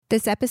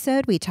This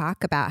episode, we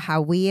talk about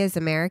how we as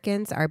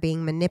Americans are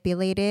being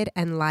manipulated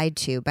and lied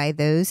to by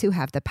those who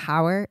have the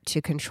power to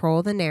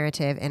control the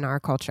narrative in our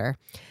culture.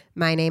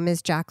 My name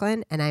is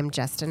Jacqueline, and I'm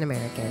just an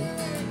American.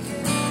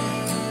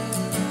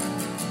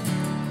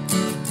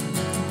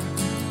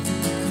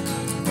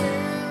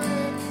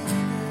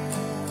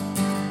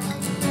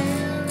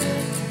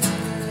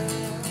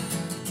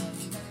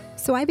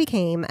 So I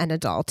became an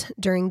adult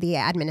during the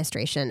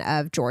administration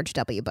of George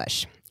W.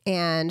 Bush.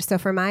 And so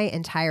for my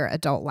entire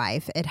adult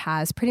life, it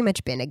has pretty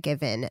much been a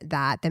given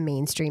that the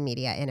mainstream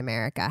media in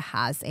America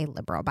has a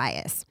liberal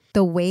bias.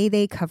 The way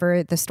they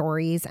cover the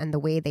stories and the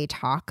way they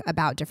talk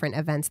about different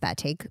events that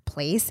take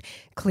place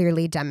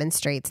clearly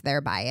demonstrates their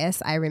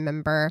bias. I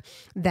remember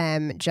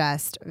them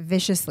just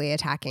viciously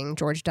attacking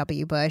George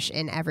W. Bush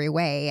in every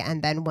way.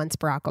 And then once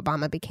Barack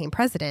Obama became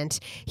president,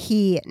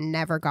 he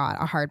never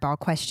got a hardball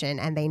question,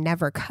 and they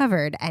never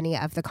covered any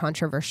of the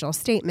controversial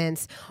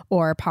statements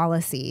or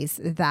policies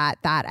that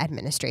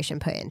administration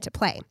put into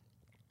play.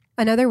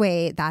 Another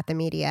way that the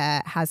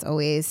media has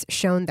always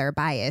shown their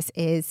bias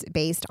is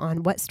based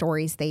on what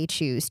stories they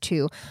choose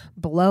to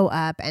blow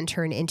up and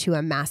turn into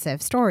a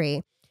massive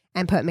story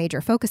and put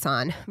major focus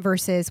on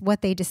versus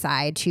what they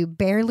decide to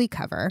barely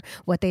cover,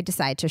 what they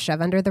decide to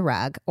shove under the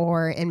rug,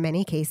 or in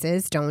many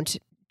cases don't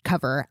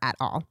cover at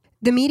all.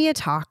 The media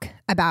talk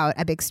about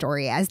a big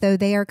story as though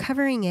they are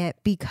covering it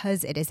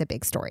because it is a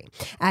big story,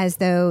 as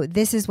though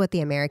this is what the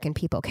American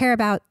people care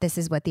about, this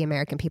is what the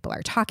American people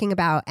are talking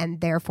about,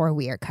 and therefore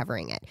we are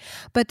covering it.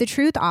 But the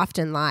truth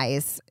often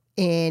lies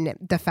in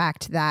the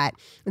fact that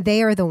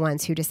they are the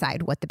ones who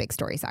decide what the big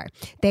stories are.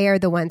 They are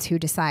the ones who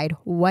decide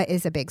what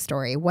is a big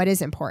story, what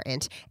is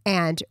important,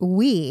 and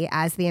we,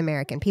 as the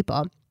American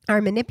people, are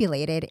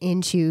manipulated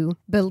into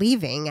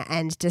believing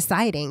and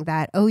deciding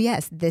that, oh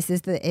yes, this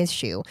is the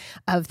issue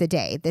of the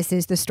day. This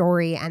is the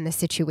story and the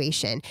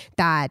situation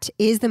that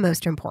is the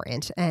most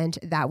important and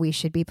that we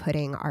should be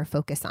putting our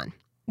focus on.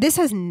 This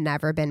has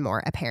never been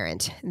more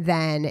apparent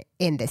than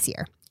in this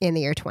year, in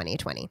the year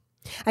 2020.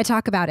 I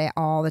talk about it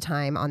all the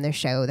time on this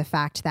show, the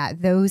fact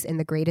that those in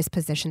the greatest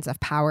positions of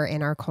power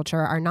in our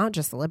culture are not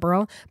just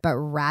liberal, but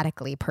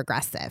radically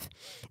progressive.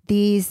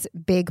 These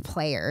big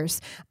players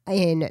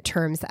in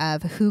terms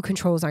of who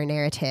controls our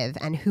narrative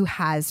and who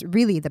has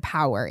really the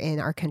power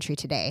in our country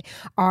today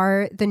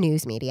are the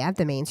news media,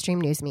 the mainstream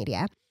news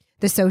media,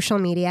 the social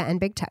media and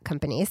big tech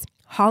companies,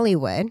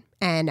 Hollywood,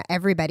 and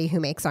everybody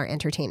who makes our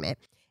entertainment,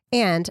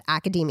 and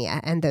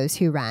academia and those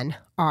who run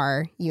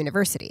our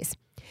universities.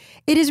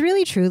 It is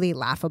really truly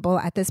laughable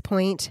at this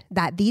point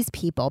that these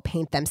people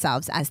paint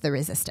themselves as the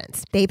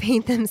resistance. They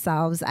paint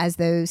themselves as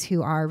those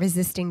who are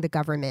resisting the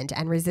government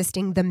and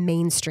resisting the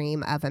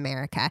mainstream of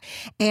America.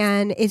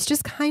 And it's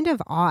just kind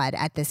of odd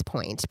at this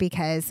point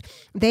because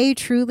they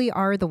truly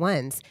are the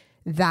ones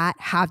that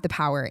have the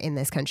power in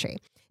this country.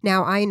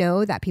 Now, I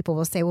know that people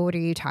will say, well, what are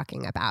you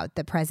talking about?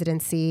 The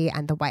presidency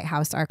and the White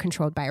House are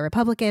controlled by a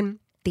Republican.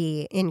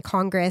 In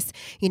Congress,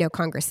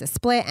 Congress is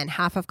split and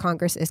half of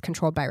Congress is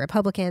controlled by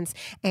Republicans.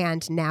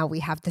 And now we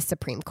have the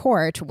Supreme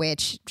Court,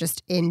 which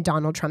just in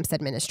Donald Trump's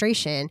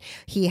administration,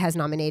 he has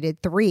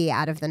nominated 3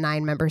 out of the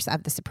 9 members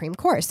of the Supreme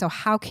Court. So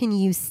how can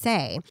you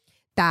say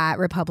that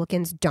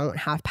Republicans don't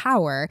have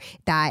power,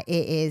 that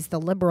it is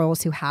the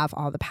liberals who have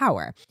all the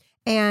power?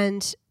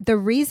 And the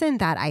reason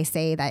that I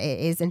say that it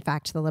is, in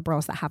fact, the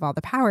liberals that have all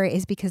the power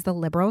is because the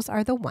liberals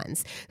are the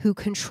ones who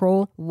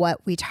control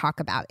what we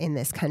talk about in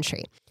this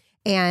country.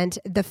 And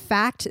the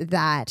fact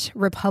that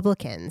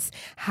Republicans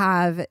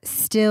have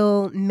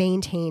still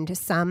maintained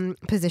some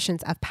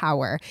positions of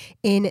power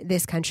in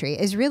this country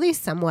is really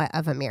somewhat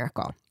of a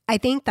miracle. I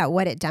think that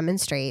what it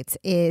demonstrates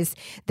is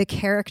the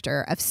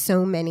character of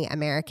so many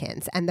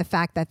Americans and the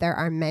fact that there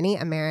are many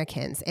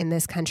Americans in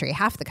this country,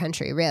 half the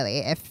country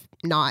really, if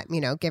not,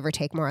 give or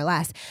take more or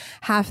less,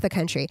 half the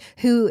country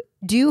who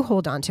do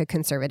hold on to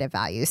conservative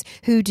values,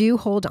 who do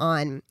hold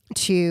on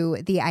to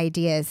the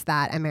ideas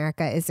that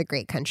America is a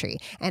great country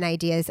and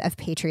ideas of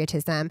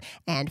patriotism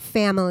and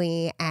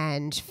family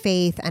and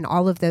faith and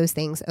all of those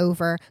things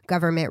over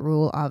government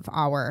rule of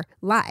our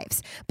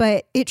lives.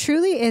 But it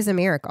truly is a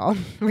miracle,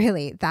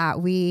 really, that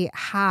we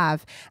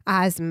have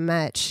as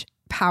much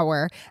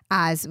power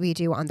as we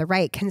do on the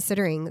right,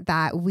 considering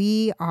that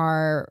we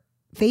are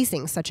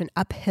facing such an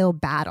uphill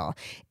battle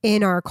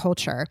in our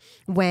culture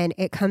when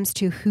it comes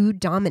to who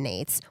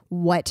dominates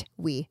what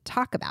we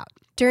talk about.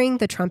 During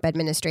the Trump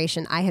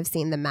administration, I have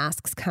seen the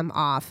masks come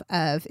off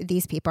of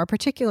these people,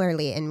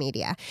 particularly in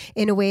media,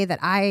 in a way that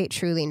I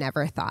truly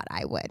never thought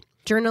I would.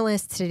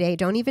 Journalists today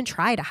don't even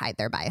try to hide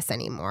their bias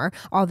anymore,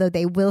 although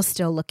they will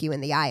still look you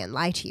in the eye and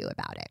lie to you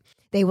about it.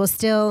 They will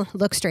still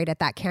look straight at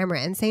that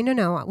camera and say,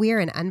 no, we are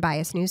an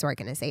unbiased news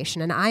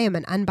organization and I am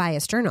an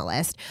unbiased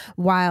journalist,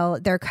 while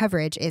their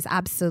coverage is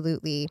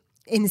absolutely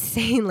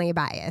insanely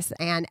biased,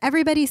 and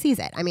everybody sees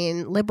it. I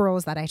mean,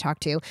 liberals that I talk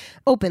to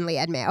openly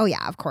admit, oh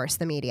yeah, of course,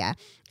 the media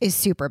is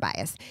super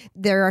biased.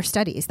 There are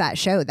studies that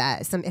show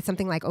that it's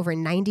something like over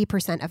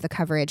 90% of the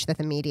coverage that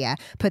the media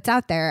puts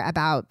out there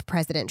about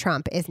President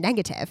Trump is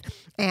negative,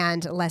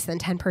 and less than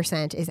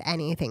 10% is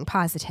anything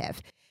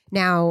positive.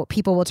 Now,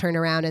 people will turn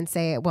around and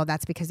say, well,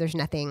 that's because there's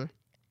nothing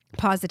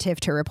positive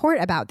to report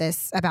about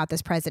this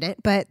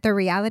president. But the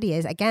reality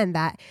is, again,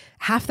 that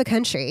half the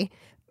country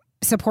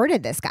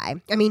supported this guy.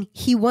 I mean,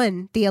 he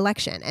won the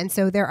election. And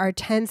so there are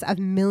tens of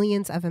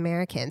millions of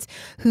Americans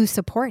who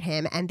support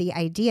him. And the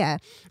idea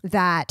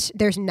that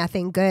there's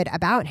nothing good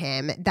about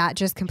him, that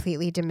just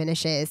completely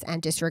diminishes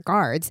and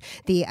disregards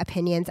the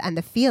opinions and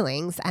the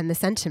feelings and the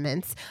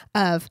sentiments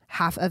of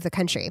half of the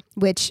country,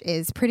 which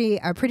is a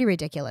pretty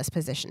ridiculous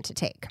position to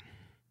take.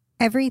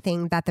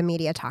 Everything that the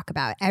media talk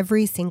about,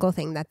 every single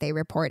thing that they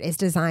report is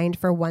designed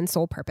for one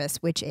sole purpose,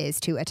 which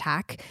is to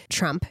attack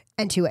Trump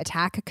and to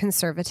attack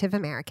conservative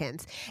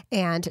Americans.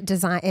 And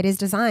it is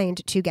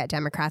designed to get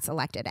Democrats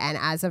elected. And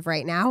as of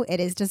right now,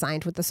 it is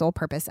designed with the sole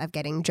purpose of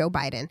getting Joe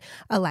Biden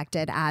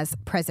elected as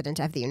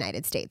president of the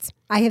United States.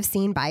 I have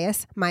seen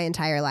bias my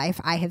entire life.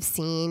 I have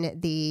seen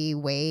the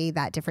way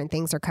that different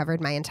things are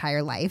covered my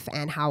entire life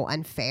and how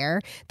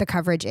unfair the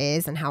coverage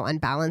is and how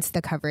unbalanced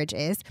the coverage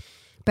is.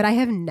 But I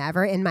have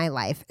never in my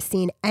life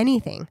seen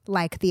anything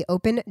like the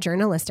open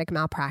journalistic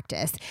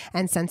malpractice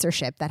and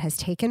censorship that has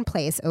taken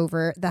place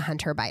over the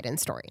Hunter Biden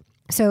story.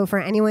 So for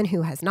anyone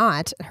who has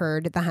not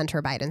heard the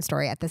Hunter Biden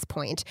story at this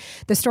point,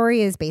 the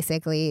story is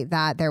basically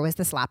that there was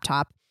this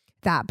laptop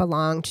that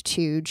belonged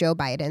to Joe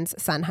Biden's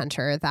son,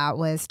 Hunter, that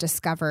was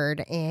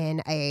discovered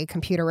in a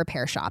computer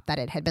repair shop, that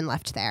it had been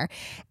left there.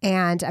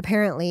 And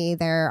apparently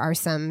there are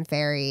some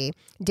very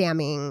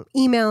damning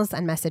emails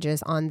and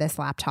messages on this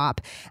laptop.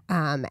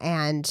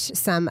 And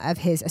some of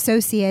his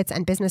associates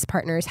and business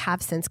partners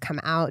have since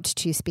come out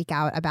to speak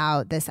out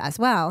about this as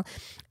well.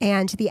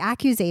 And the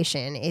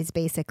accusation is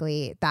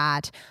basically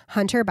that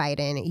Hunter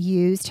Biden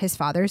used his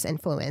father's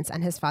influence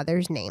and his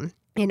father's name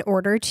in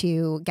order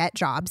to get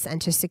jobs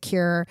and to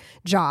secure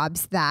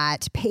jobs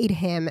that paid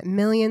him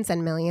millions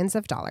and millions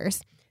of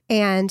dollars.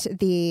 And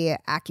the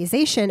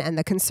accusation and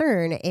the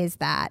concern is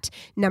that,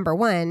 number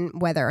one,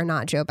 whether or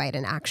not Joe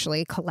Biden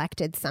actually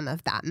collected some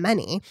of that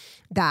money,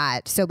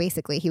 so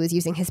basically he was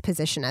using his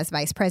position as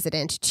vice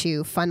president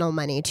to funnel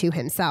money to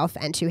himself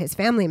and to his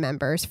family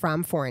members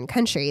from foreign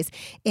countries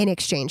in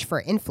exchange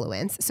for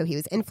influence. So he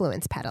was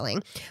influence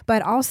peddling,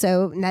 but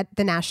also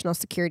the national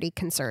security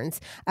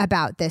concerns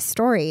about this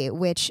story,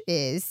 which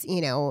is,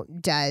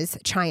 does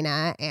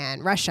China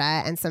and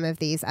Russia and some of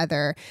these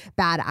other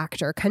bad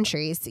actor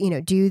countries,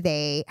 do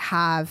they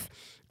have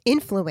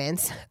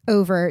influence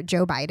over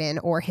Joe Biden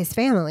or his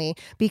family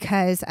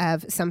because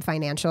of some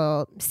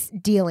financial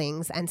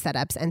dealings and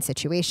setups and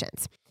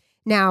situations?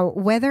 Now,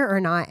 whether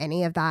or not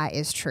any of that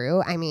is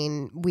true, I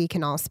mean, we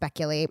can all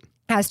speculate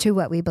as to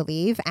what we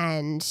believe.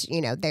 And,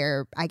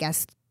 they're, I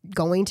guess,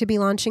 going to be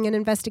launching an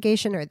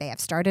investigation, or they have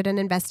started an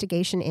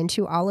investigation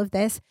into all of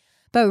this.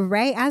 But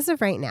as of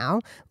right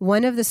now,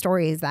 one of the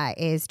stories that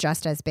is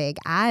just as big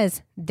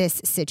as this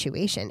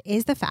situation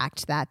is the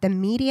fact that the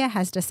media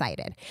has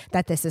decided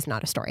that this is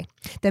not a story.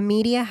 The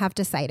media have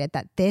decided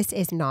that this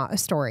is not a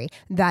story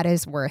that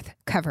is worth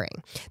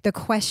covering. The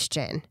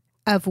question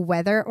of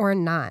whether or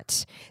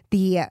not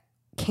the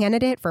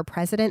candidate for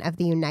president of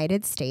the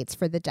United States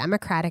for the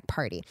Democratic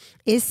Party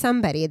is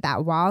somebody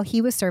that, while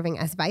he was serving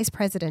as vice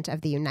president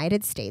of the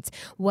United States,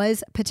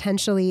 was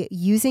potentially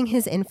using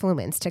his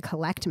influence to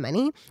collect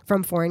money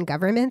from foreign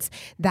governments.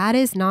 That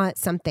is not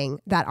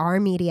something that our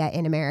media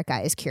in America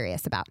is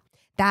curious about.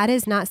 That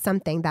is not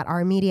something that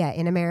our media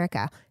in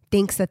America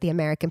thinks that the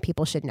American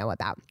people should know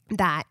about,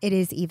 that it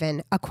is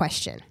even a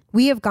question.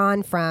 We have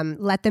gone from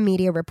let the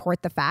media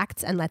report the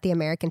facts and let the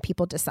American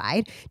people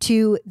decide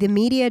to the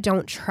media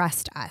don't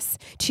trust us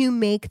to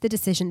make the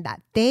decision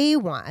that they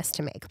want us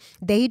to make.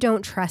 They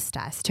don't trust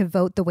us to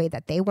vote the way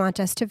that they want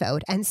us to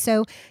vote. And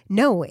so,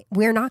 no,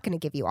 we're not going to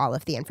give you all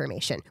of the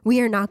information. We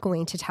are not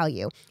going to tell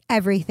you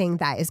everything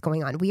that is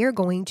going on. We are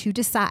going to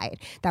decide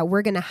that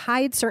we're going to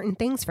hide certain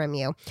things from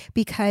you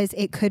because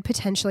it could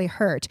potentially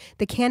hurt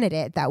the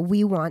candidate that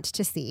we want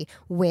to see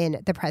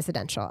win the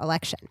presidential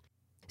election.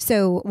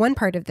 So one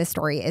part of this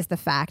story is the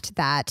fact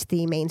that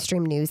the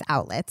mainstream news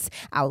outlets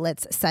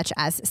such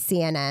as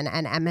CNN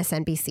and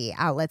MSNBC,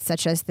 outlets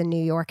such as the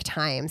New York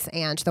Times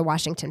and the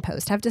Washington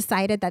Post have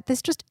decided that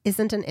this just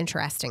isn't an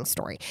interesting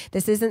story.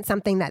 This isn't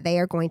something that they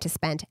are going to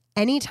spend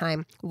any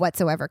time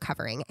whatsoever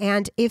covering.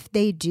 And if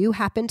they do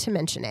happen to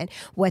mention it,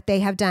 what they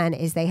have done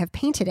is they have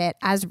painted it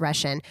as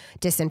Russian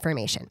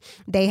disinformation.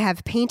 They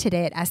have painted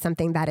it as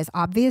something that is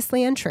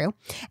obviously untrue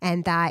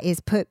and that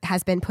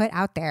has been put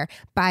out there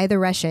by the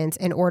Russians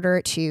in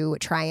order to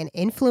try and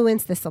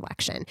influence this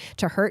election,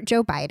 to hurt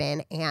Joe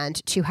Biden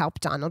and to help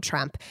Donald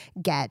Trump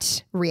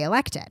get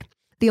reelected.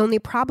 The only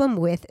problem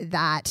with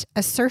that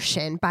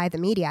assertion by the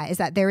media is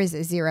that there is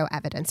zero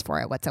evidence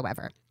for it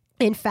whatsoever.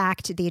 In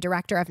fact, the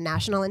Director of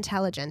National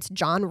Intelligence,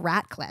 John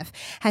Ratcliffe,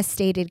 has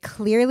stated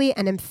clearly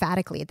and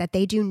emphatically that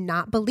they do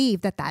not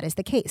believe that that is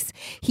the case.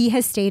 He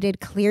has stated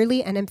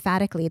clearly and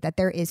emphatically that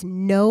there is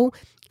no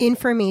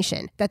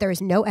information, that there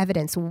is no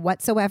evidence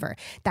whatsoever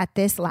that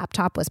this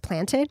laptop was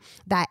planted,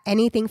 that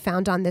anything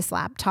found on this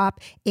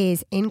laptop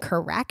is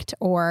incorrect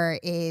or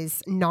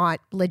is not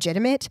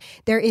legitimate.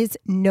 There is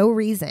no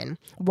reason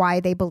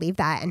why they believe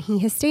that. And he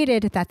has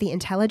stated that the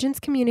intelligence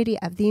community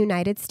of the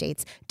United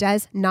States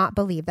does not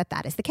believe that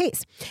that is the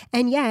case.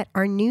 And yet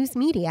our news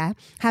media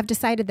have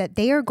decided that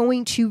they are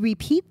going to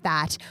repeat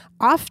that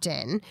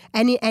often.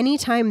 And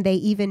anytime they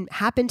even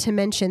happen to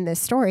mention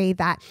this story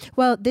that,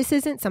 well, this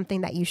isn't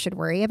something that you should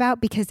worry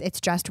about because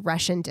it's just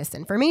Russian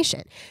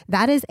disinformation.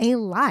 That is a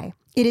lie.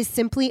 It is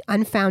simply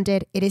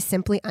unfounded. It is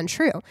simply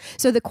untrue.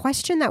 So the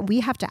question that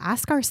we have to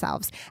ask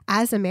ourselves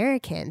as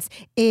Americans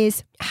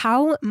is,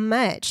 how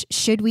much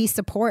should we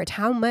support?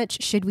 How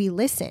much should we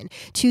listen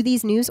to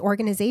these news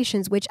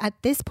organizations, which at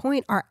this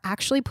point are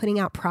actually putting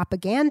out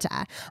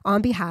propaganda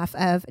on behalf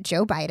of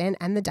Joe Biden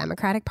and the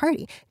Democratic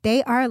Party?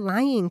 They are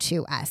lying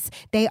to us.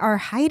 They are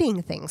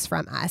hiding things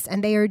from us,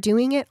 and they are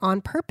doing it on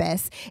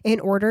purpose in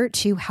order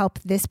to help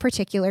this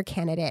particular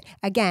candidate,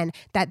 again,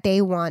 that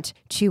they want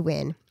to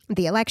win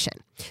the election.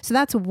 So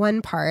that's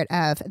one part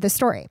of the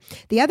story.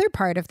 The other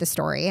part of the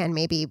story, and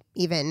maybe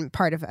even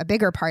part of a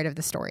bigger part of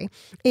the story,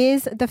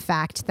 is the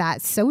fact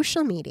that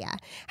social media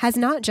has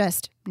not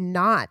just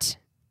not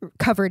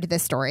covered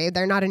this story.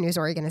 They're not a news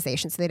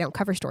organization, so they don't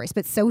cover stories,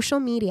 but social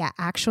media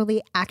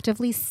actually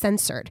actively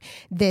censored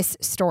this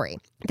story.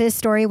 This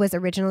story was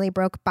originally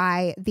broke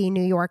by the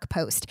New York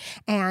Post,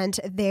 and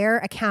their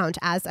account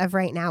as of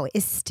right now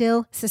is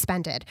still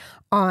suspended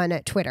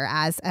on Twitter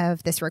as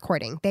of this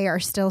recording. They are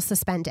still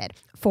suspended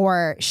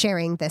for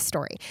sharing this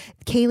story.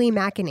 Kayleigh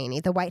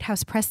McEnany, the White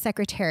House press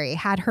secretary,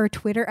 had her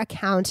Twitter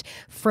account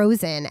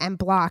frozen and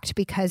blocked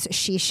because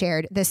she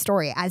shared this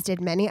story, as did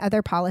many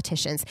other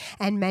politicians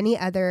and many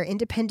other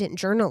independent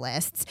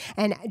journalists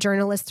and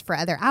journalists for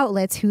other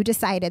outlets who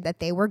decided that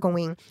they were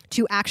going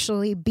to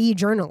actually be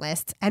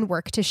journalists and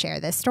work to share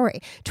this story.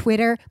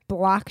 Twitter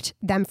blocked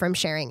them from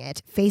sharing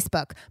it.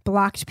 Facebook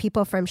blocked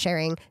people from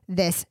sharing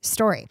this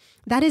story.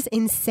 That is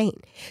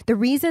insane. The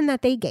reason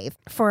that they gave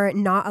for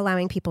not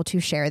allowing people to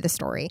share the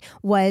story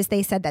was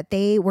they said that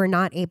they were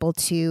not able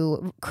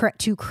to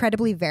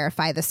credibly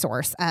verify the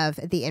source of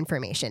the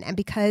information. And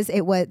because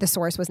the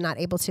source was not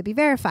able to be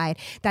verified,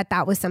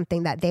 that was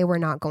something that they were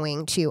not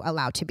going to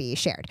allow to be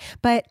shared.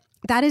 But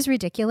that is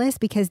ridiculous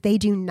because they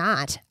do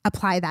not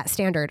apply that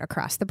standard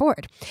across the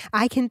board.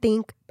 I can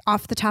think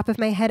off the top of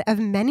my head of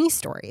many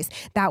stories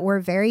that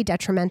were very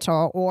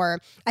detrimental, or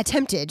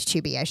attempted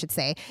to be, I should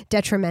say,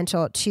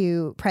 detrimental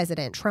to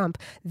President Trump,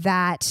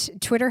 that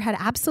Twitter had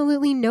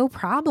absolutely no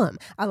problem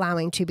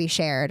allowing to be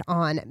shared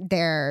on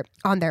their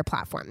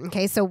platform.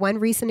 Okay, so one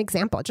recent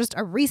example, just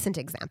a recent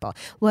example,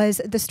 was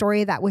the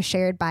story that was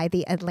shared by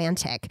The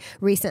Atlantic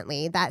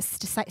recently that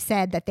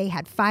said that they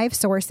had 5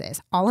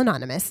 sources, all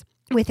anonymous,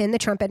 within the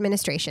Trump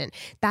administration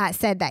that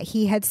said that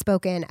he had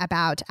spoken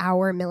about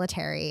our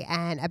military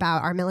and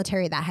about our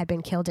military that had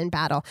been killed in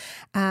battle,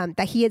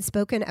 that he had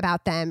spoken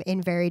about them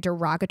in very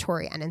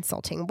derogatory and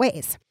insulting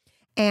ways.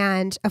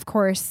 And of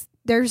course,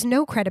 there's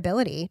no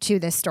credibility to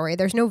this story.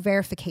 There's no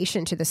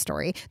verification to the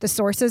story. The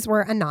sources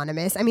were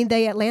anonymous. I mean,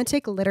 The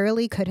Atlantic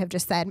literally could have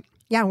just said,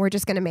 yeah, we're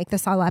just going to make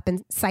this all up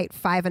and cite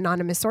 5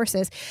 anonymous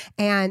sources.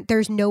 And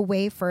there's no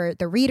way for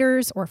the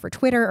readers or for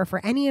Twitter or for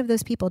any of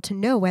those people to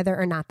know whether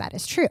or not that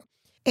is true.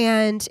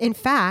 And in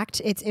fact,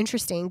 it's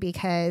interesting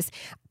because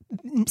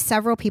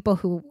several people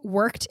who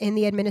worked in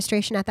the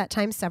administration at that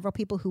time, several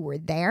people who were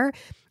there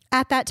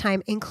at that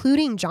time,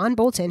 including John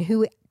Bolton,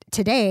 who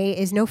today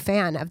is no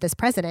fan of this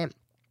president,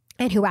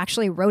 and who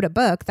actually wrote a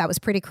book that was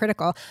pretty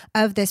critical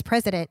of this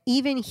president,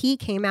 even he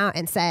came out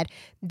and said,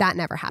 that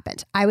never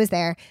happened. I was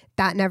there.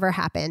 That never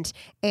happened.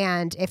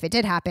 And if it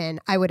did happen,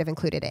 I would have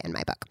included it in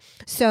my book.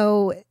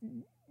 So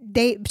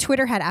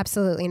Twitter had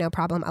absolutely no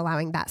problem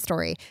allowing that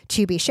story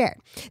to be shared.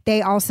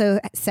 They also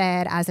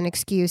said, as an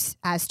excuse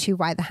as to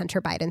why the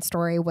Hunter Biden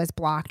story was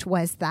blocked,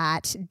 was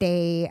that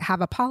they have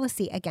a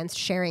policy against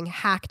sharing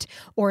hacked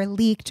or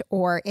leaked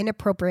or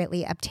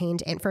inappropriately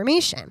obtained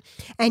information.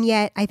 And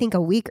yet, I think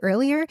a week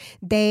earlier,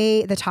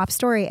 the top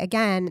story,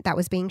 again, that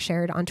was being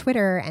shared on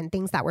Twitter and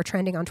things that were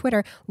trending on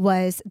Twitter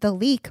was the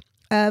leak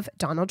of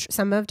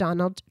some of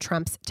Donald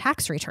Trump's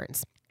tax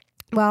returns.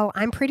 Well,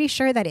 I'm pretty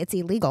sure that it's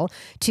illegal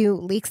to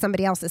leak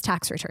somebody else's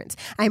tax returns.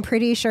 I'm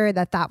pretty sure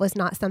that was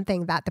not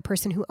something that the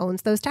person who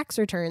owns those tax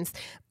returns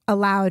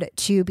allowed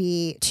to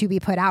be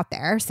put out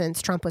there,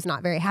 since Trump was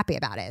not very happy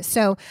about it.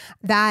 So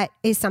that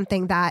is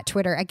something that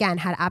Twitter, again,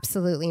 had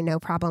absolutely no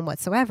problem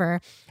whatsoever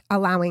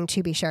allowing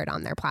to be shared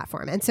on their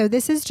platform. And so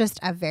this is just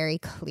a very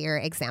clear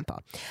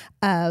example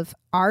of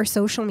our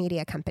social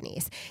media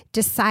companies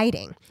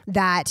deciding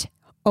that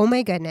oh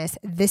my goodness,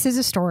 this is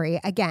a story,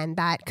 again,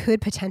 that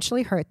could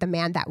potentially hurt the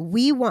man that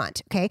we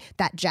want, okay?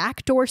 That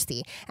Jack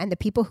Dorsey and the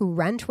people who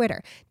run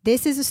Twitter.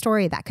 This is a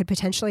story that could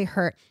potentially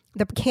hurt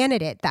the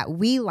candidate that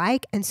we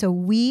like, and so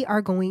we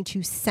are going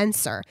to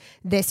censor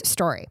this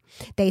story.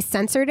 They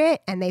censored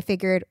it, and they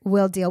figured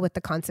we'll deal with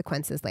the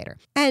consequences later.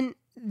 And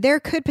there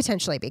could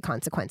potentially be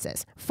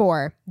consequences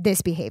for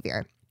this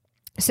behavior.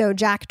 So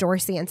Jack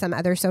Dorsey and some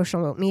other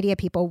social media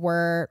people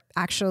were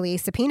actually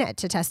subpoenaed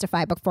to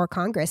testify before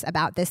Congress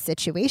about this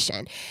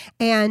situation.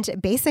 And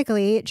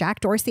basically, Jack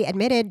Dorsey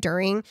admitted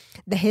during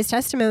his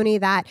testimony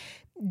that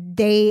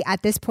they,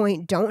 at this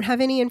point, don't have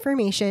any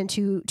information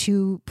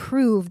to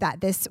prove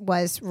that this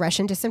was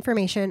Russian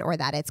disinformation or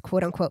that it's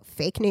quote unquote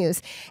fake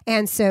news.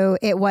 And so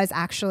it was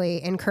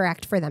actually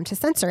incorrect for them to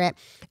censor it.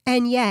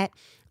 And yet,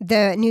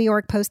 the New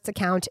York Post's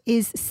account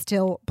is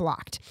still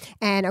blocked.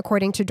 And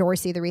according to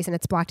Dorsey, the reason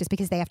it's blocked is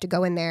because they have to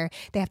go in there,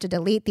 they have to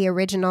delete the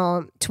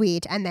original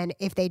tweet, and then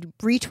if they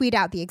retweet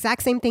out the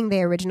exact same thing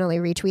they originally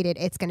retweeted,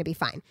 it's going to be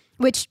fine.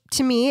 Which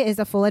to me is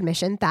a full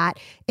admission that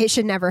it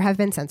should never have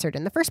been censored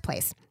in the first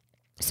place.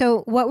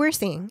 So what we're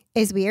seeing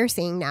is we are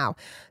seeing now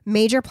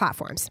major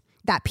platforms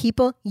that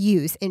people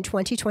use in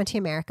 2020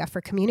 America for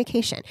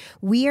communication.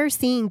 We are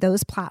seeing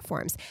those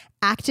platforms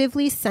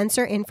actively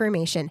censor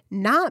information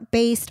not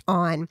based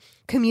on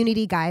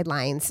community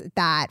guidelines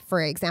that,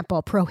 for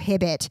example,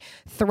 prohibit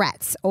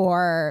threats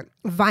or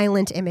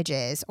violent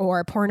images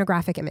or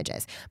pornographic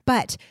images,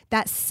 but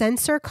that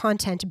censor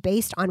content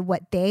based on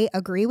what they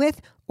agree with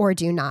or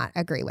do not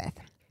agree with.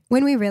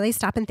 When we really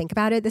stop and think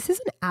about it, this is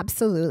an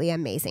absolutely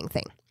amazing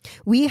thing.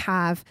 We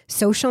have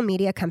social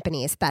media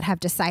companies that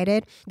have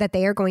decided that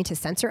they are going to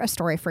censor a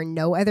story for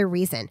no other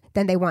reason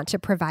than they want to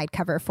provide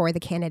cover for the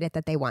candidate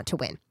that they want to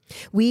win.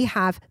 We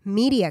have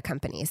media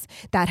companies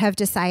that have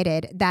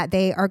decided that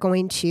they are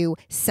going to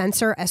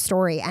censor a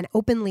story and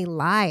openly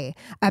lie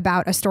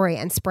about a story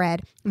and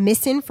spread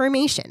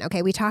misinformation.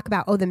 Okay, we talk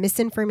about, the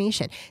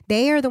misinformation.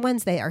 They are the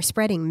ones that are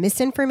spreading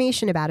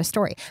misinformation about a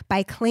story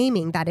by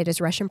claiming that it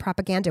is Russian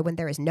propaganda when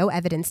there is no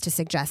evidence to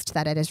suggest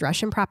that it is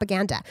Russian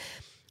propaganda.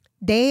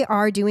 They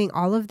are doing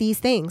all of these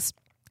things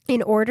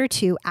in order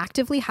to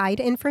actively hide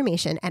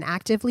information and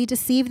actively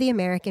deceive the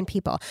American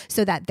people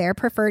so that their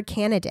preferred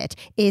candidate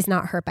is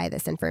not hurt by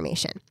this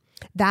information.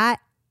 That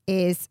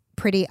is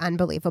pretty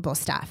unbelievable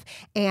stuff.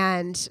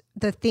 And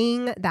the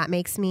thing that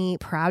makes me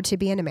proud to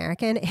be an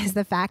American is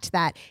the fact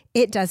that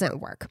it doesn't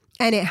work,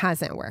 and it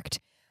hasn't worked.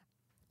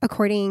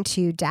 According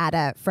to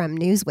data from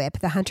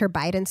Newswhip, the Hunter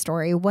Biden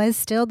story was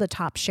still the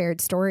top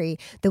shared story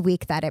the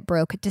week that it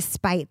broke,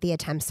 despite the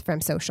attempts from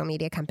social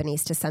media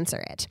companies to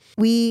censor it.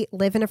 We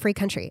live in a free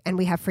country and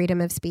we have freedom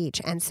of speech.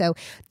 And so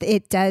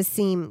it does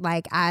seem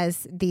like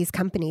as these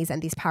companies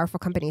and these powerful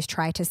companies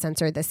try to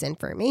censor this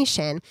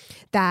information,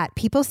 that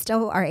people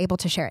still are able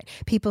to share it.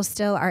 People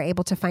still are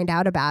able to find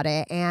out about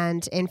it.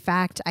 And in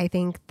fact, I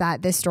think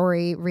that this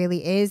story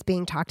really is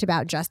being talked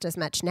about just as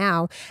much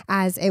now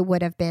as it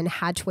would have been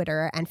had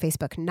Twitter and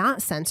Facebook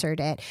not censored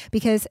it,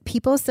 because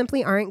people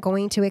simply aren't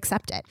going to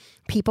accept it.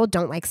 People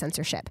don't like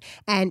censorship.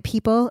 And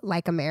people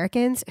like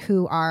Americans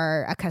who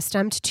are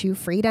accustomed to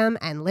freedom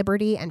and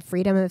liberty and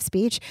freedom of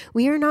speech,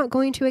 we are not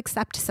going to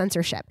accept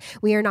censorship.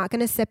 We are not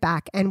going to sit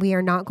back and we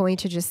are not going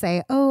to just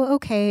say, oh,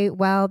 okay,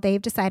 well, they've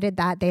decided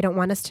that they don't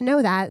want us to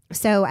know that,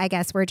 so I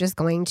guess we're just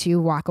going to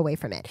walk away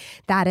from it.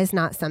 That is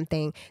not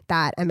something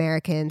that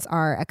Americans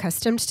are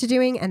accustomed to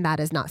doing, and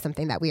that is not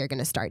something that we are going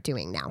to start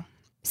doing now.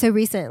 So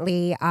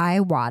recently, I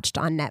watched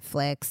on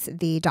Netflix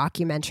the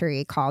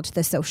documentary called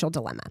The Social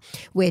Dilemma,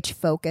 which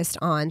focused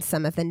on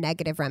some of the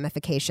negative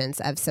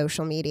ramifications of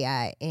social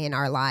media in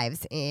our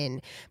lives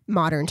in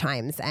modern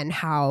times and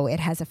how it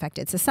has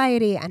affected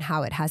society and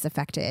how it has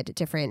affected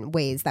different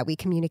ways that we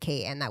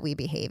communicate and that we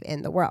behave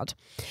in the world.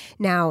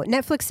 Now,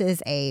 Netflix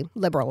is a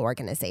liberal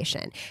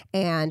organization,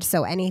 and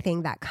so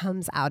anything that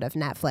comes out of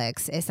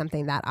Netflix is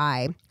something that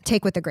I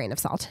take with a grain of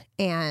salt.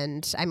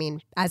 And I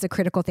mean, as a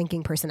critical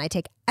thinking person, I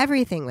take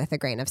everything with a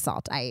grain of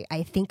salt.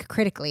 I think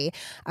critically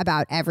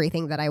about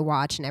everything that I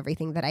watch and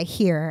everything that I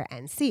hear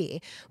and see,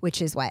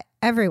 which is what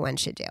everyone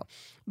should do.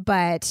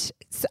 But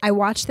I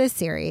watched this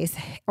series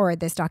or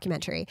this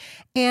documentary,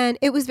 and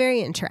it was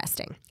very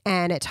interesting.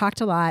 And it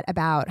talked a lot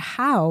about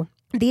how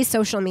these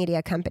social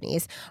media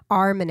companies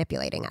are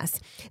manipulating us.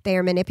 They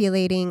are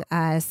manipulating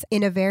us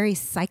in a very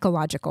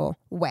psychological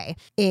way,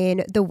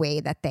 in the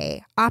way that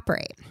they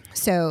operate.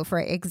 So,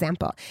 for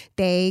example,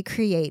 they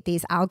create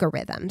these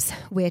algorithms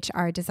which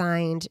are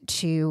designed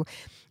to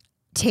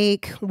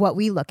take what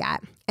we look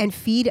at and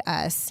feed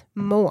us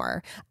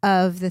more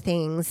of the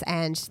things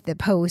and the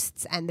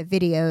posts and the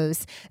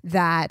videos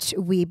that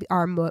we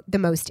are the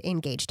most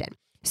engaged in.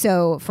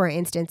 So, for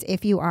instance,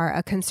 if you are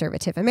a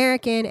conservative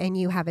American and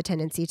you have a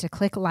tendency to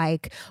click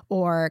like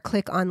or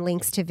click on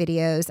links to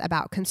videos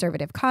about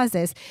conservative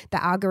causes, the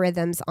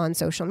algorithms on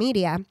social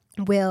media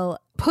will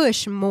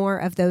push more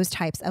of those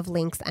types of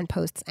links and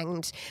posts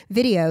and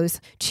videos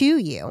to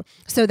you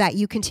so that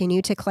you continue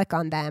to click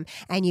on them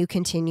and you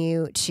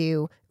continue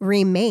to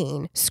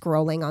remain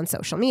scrolling on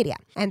social media.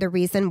 And the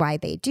reason why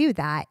they do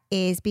that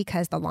is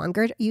because the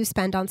longer you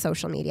spend on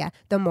social media,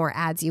 the more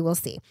ads you will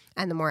see.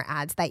 And the more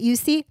ads that you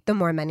see, the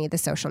more money the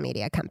social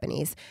media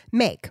companies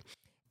make.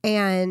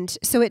 And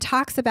so it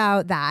talks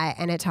about that,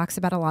 and it talks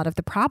about a lot of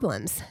the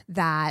problems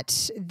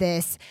that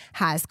this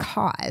has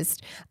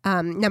caused.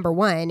 Number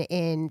one,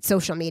 in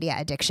social media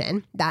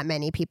addiction that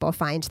many people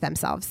find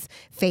themselves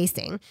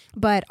facing,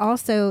 but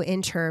also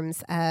in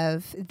terms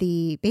of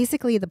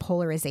basically the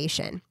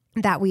polarization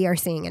that we are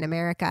seeing in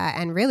America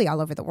and really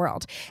all over the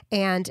world,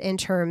 and in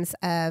terms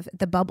of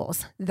the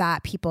bubbles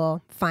that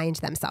people find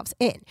themselves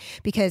in.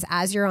 Because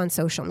as you're on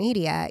social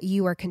media,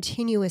 you are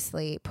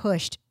continuously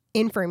pushed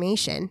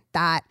information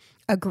that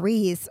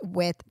agrees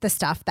with the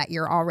stuff that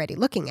you're already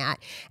looking at.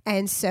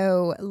 And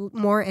so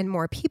more and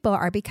more people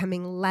are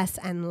becoming less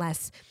and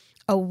less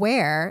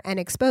aware and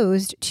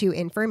exposed to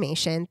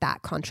information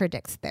that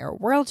contradicts their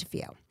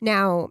worldview.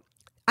 Now,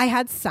 I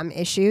had some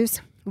issues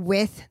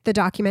with the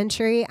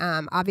documentary.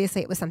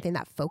 Obviously, it was something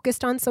that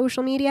focused on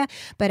social media,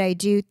 but I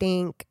do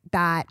think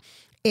that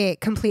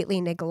it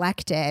completely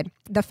neglected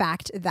the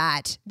fact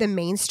that the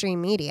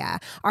mainstream media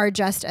are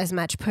just as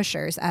much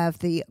pushers of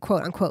the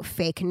quote unquote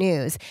fake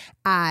news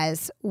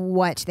as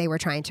what they were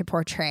trying to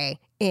portray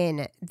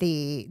in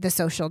the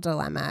social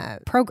dilemma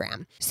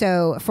program.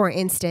 So for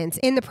instance,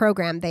 in the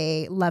program,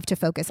 they love to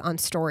focus on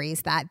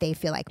stories that they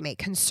feel like make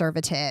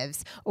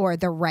conservatives or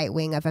the right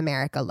wing of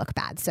America look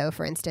bad. So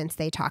for instance,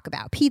 they talk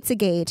about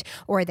Pizzagate,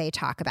 or they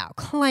talk about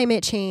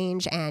climate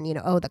change and,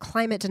 the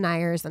climate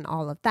deniers and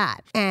all of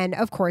that. And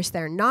of course,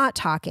 they're not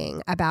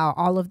talking about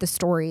all of the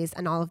stories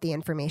and all of the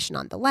information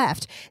on the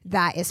left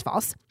that is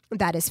false,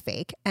 that is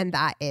fake, and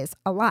that is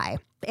a lie.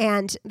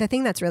 And the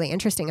thing that's really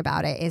interesting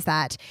about it is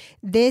that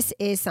this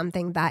is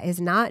something that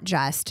is not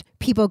just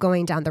people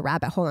going down the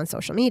rabbit hole on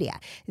social media.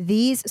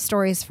 These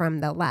stories from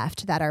the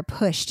left that are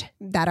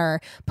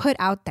put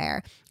out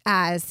there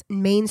as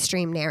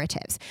mainstream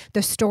narratives,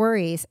 the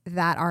stories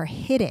that are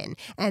hidden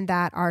and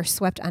that are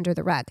swept under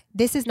the rug.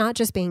 This is not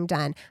just being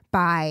done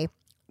by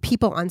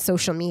people on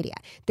social media.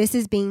 This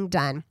is being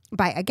done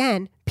by,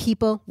 again,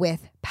 people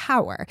with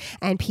power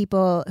and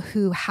people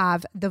who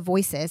have the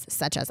voices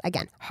such as,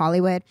 again,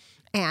 Hollywood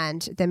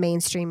and the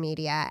mainstream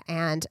media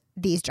and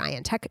these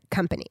giant tech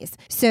companies.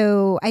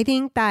 So I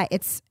think that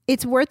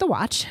it's worth a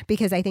watch,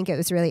 because I think it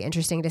was really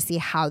interesting to see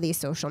how these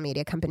social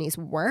media companies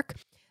work.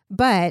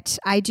 But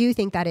I do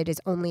think that it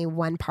is only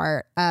one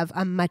part of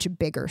a much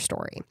bigger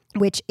story,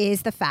 which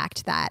is the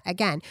fact that,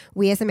 again,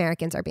 we as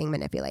Americans are being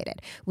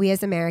manipulated. We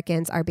as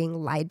Americans are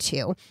being lied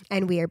to,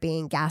 and we are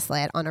being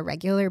gaslit on a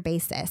regular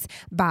basis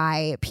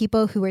by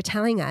people who are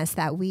telling us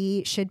that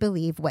we should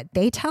believe what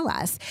they tell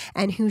us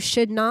and who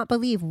should not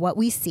believe what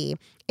we see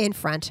in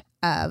front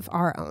of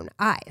our own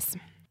eyes.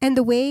 And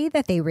the way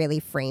that they really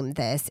frame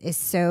this is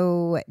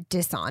so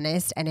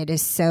dishonest, and it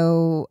is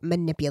so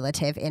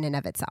manipulative in and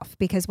of itself,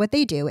 because what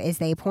they do is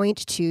they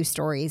point to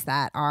stories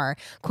that are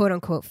quote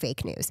unquote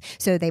fake news.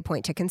 So they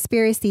point to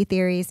conspiracy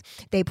theories.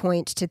 They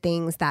point to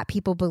things that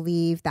people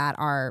believe that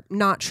are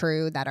not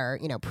true, that are,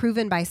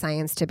 proven by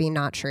science to be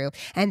not true.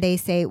 And they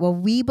say, well,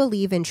 we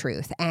believe in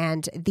truth.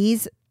 And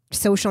these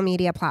social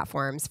media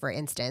platforms, for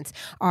instance,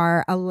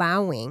 are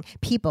allowing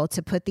people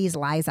to put these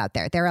lies out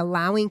there. They're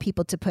allowing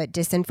people to put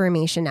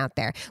disinformation out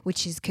there,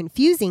 which is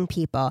confusing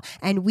people,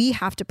 and we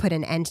have to put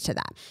an end to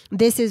that.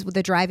 This is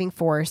the driving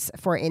force,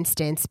 for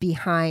instance,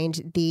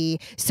 behind the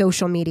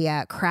social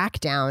media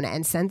crackdown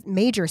and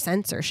major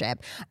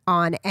censorship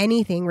on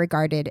anything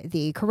regarding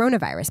the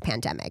coronavirus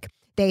pandemic.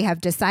 They have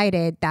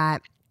decided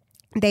that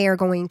they are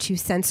going to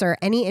censor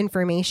any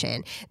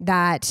information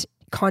that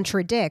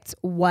contradicts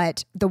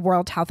what the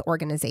World Health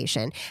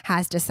Organization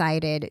has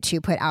decided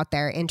to put out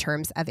there in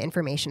terms of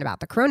information about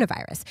the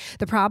coronavirus.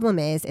 The problem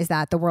is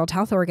that the World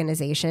Health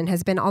Organization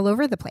has been all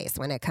over the place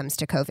when it comes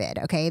to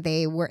COVID. Okay,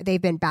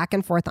 they've been back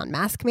and forth on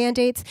mask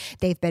mandates.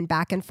 They've been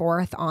back and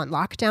forth on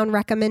lockdown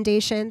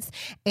recommendations,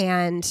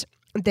 and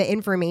the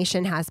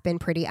information has been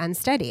pretty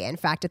unsteady. In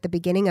fact, at the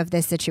beginning of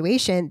this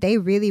situation, they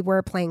really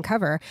were playing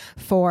cover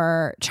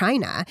for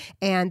China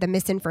and the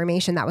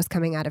misinformation that was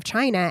coming out of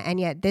China.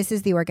 And yet this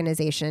is the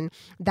organization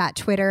that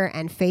Twitter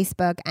and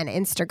Facebook and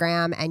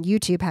Instagram and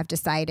YouTube have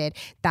decided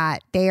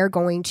that they are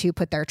going to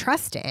put their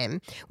trust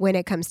in when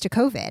it comes to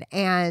COVID.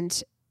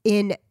 And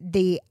in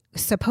the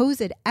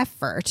supposed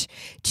effort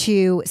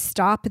to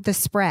stop the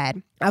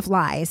spread of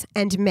lies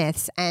and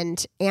myths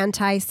and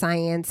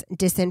anti-science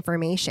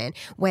disinformation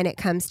when it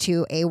comes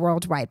to a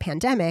worldwide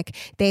pandemic,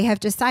 they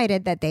have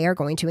decided that they are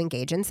going to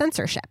engage in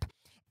censorship.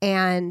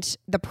 And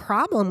the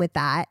problem with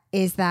that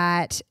is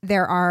that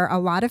there are a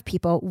lot of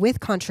people with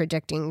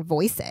contradicting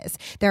voices.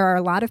 There are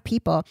a lot of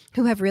people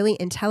who have really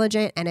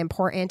intelligent and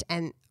important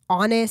and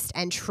honest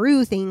and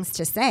true things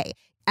to say.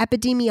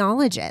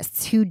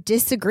 Epidemiologists who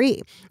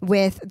disagree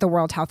with the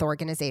World Health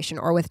Organization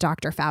or with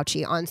Dr.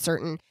 Fauci on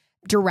certain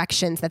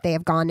directions that they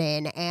have gone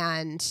in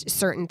and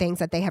certain things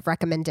that they have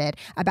recommended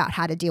about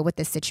how to deal with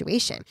this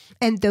situation.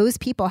 And those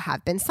people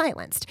have been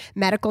silenced.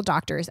 Medical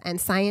doctors and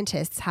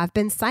scientists have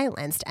been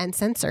silenced and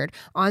censored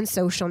on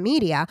social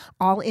media,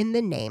 all in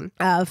the name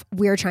of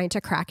we're trying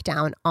to crack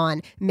down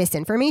on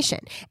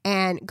misinformation.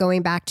 And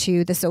going back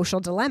to the social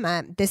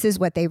dilemma, this is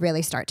what they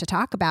really start to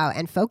talk about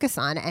and focus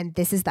on. And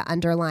this is the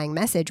underlying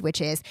message,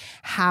 which is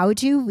how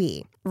do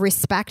we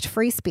respect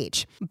free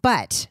speech,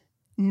 but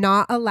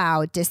not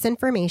allow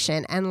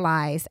disinformation and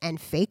lies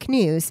and fake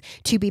news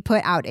to be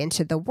put out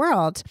into the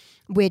world,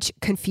 which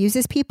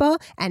confuses people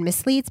and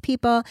misleads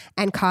people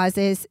and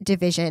causes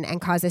division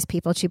and causes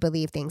people to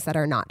believe things that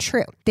are not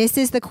true. This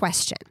is the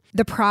question.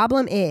 The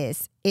problem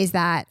is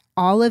that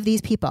all of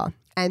these people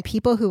and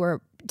people who are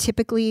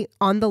typically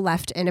on the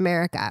left in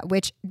America,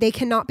 which they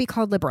cannot be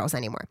called liberals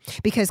anymore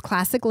because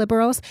classic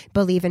liberals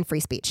believe in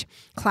free speech.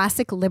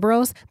 Classic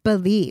liberals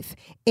believe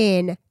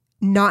in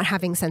not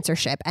having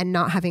censorship and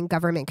not having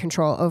government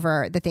control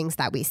over the things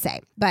that we say.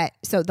 But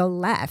so the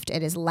left,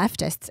 it is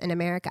leftists in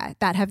America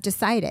that have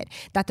decided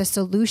that the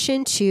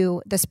solution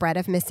to the spread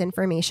of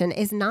misinformation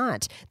is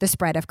not the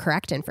spread of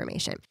correct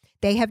information.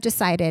 They have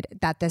decided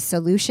that the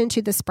solution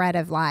to the spread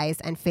of lies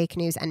and fake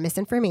news and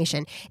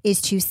misinformation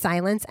is to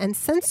silence and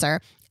censor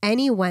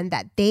anyone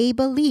that they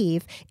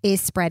believe is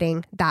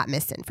spreading that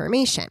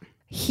misinformation.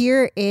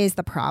 Here is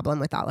the problem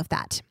with all of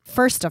that.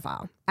 First of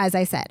all, as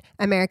I said,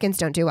 Americans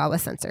don't do well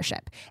with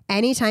censorship.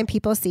 Anytime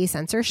people see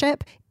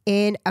censorship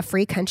in a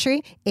free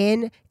country,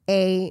 in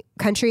a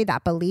country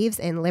that believes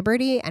in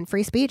liberty and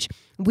free speech,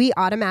 we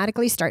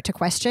automatically start to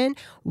question,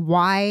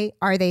 why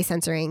are they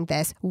censoring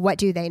this? What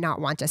do they not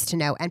want us to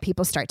know? And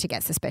people start to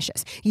get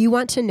suspicious. You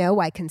want to know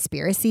why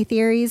conspiracy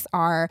theories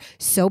are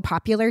so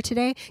popular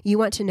today? You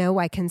want to know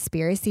why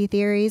conspiracy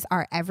theories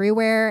are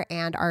everywhere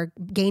and are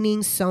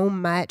gaining so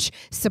much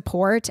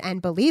support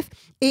and belief?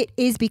 It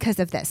is because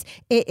of this.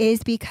 It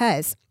is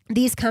because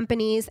these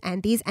companies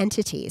and these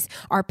entities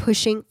are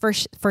pushing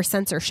for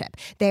censorship.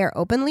 They are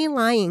openly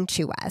lying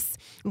to us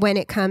when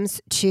it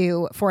comes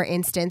to, for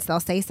instance, they'll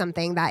say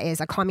something that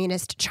is a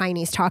communist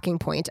Chinese talking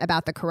point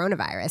about the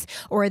coronavirus,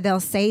 or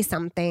they'll say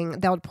something,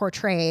 they'll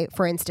portray,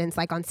 for instance,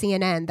 like on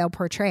CNN, they'll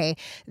portray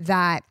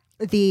that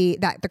the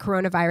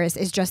coronavirus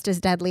is just as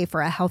deadly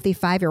for a healthy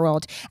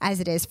 5-year-old as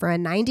it is for a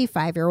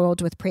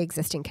 95-year-old with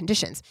pre-existing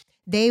conditions.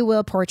 They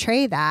will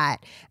portray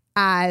that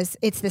as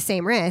it's the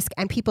same risk,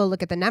 and people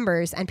look at the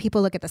numbers and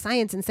people look at the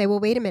science and say, well,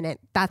 wait a minute,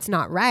 that's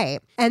not right.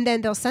 And then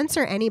they'll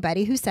censor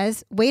anybody who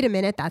says, wait a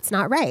minute, that's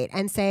not right,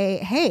 and say,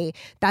 hey,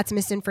 that's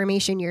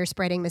misinformation. You're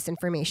spreading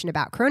misinformation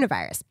about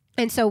coronavirus.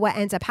 And so what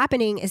ends up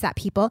happening is that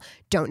people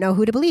don't know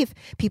who to believe.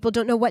 People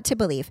don't know what to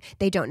believe.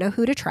 They don't know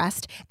who to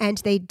trust. And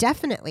they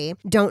definitely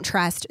don't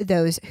trust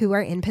those who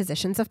are in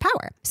positions of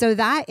power. So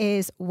that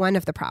is one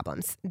of the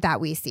problems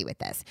that we see with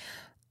this.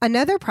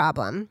 Another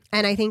problem,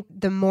 and I think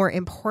the more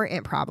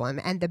important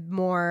problem and the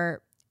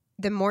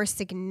more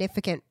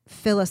significant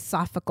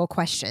philosophical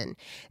question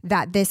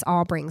that this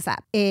all brings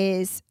up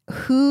is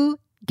who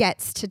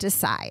gets to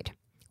decide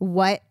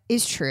what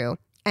is true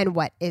and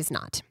what is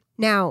not.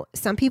 Now,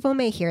 some people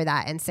may hear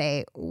that and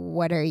say,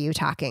 what are you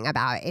talking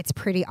about? It's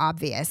pretty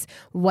obvious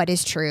what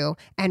is true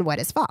and what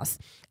is false.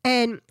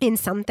 And in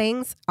some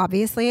things,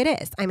 obviously it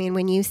is. I mean,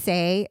 when you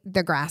say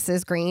the grass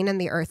is green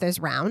and the earth is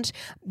round,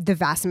 the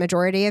vast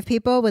majority of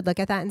people would look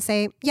at that and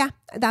say, yeah,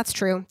 that's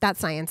true. That's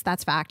science.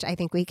 That's fact. I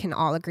think we can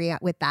all agree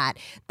with that.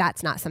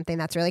 That's not something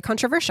that's really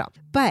controversial.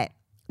 But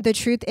the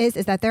truth is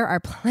that there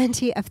are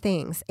plenty of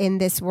things in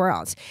this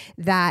world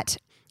that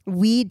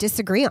we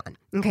disagree on.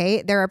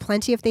 Okay. There are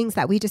plenty of things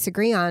that we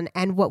disagree on.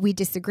 And what we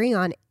disagree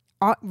on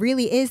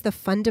really is the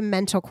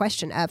fundamental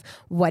question of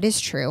what is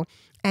true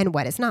and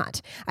what is not.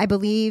 I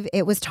believe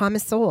it was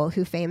Thomas Sowell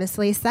who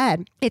famously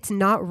said, it's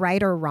not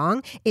right or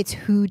wrong, it's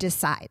who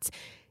decides.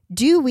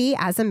 Do we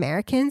as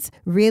Americans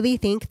really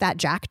think that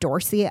Jack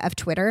Dorsey of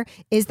Twitter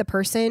is the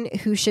person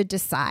who should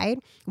decide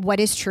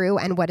what is true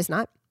and what is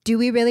not? Do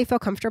we really feel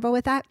comfortable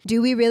with that?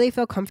 Do we really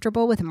feel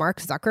comfortable with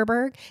Mark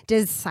Zuckerberg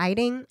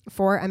deciding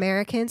for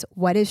Americans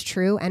what is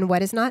true and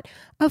what is not?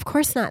 Of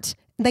course not.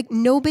 Like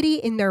nobody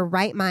in their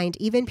right mind,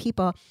 even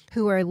people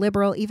who are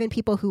liberal, even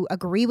people who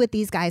agree with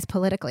these guys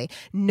politically,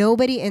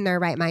 nobody in their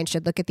right mind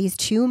should look at these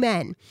two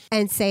men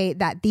and say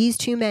that these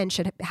two men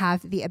should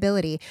have the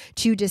ability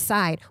to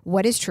decide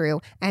what is true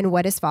and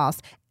what is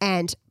false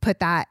and put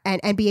that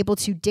and be able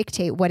to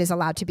dictate what is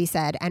allowed to be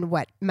said and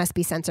what must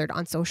be censored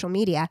on social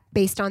media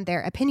based on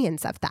their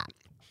opinions of that.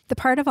 The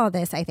part of all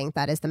this, I think,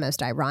 that is the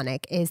most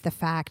ironic is the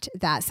fact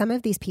that some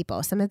of these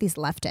people, some of these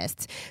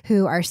leftists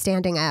who are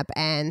standing up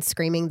and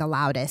screaming the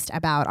loudest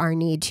about our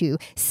need to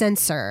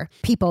censor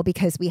people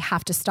because we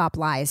have to stop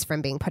lies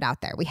from being put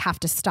out there. We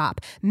have to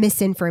stop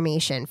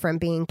misinformation from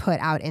being put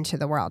out into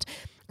the world.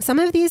 Some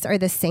of these are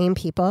the same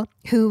people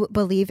who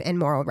believe in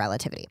moral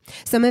relativity.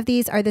 Some of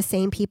these are the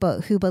same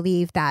people who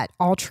believe that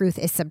all truth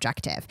is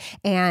subjective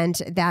and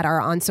that are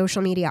on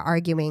social media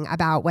arguing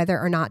about whether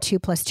or not 2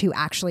 + 2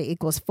 actually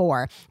equals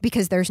 4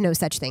 because there's no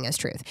such thing as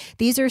truth.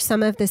 These are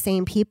some of the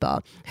same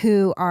people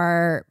who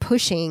are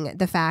pushing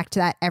the fact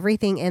that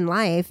everything in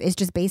life is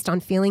just based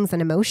on feelings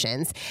and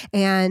emotions.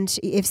 And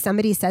if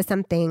somebody says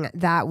something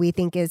that we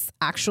think is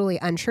actually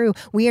untrue,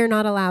 we are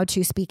not allowed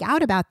to speak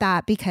out about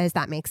that because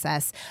that makes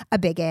us a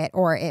bigot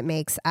or it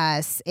makes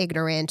us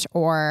ignorant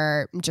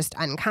or just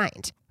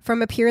unkind.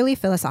 From a purely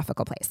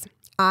philosophical place,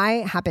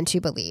 I happen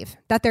to believe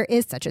that there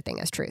is such a thing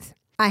as truth.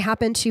 I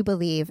happen to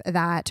believe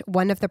that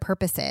one of the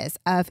purposes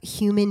of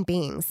human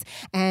beings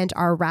and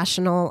our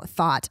rational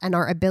thought and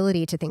our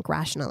ability to think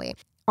rationally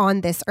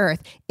on this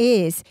earth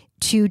is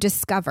to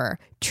discover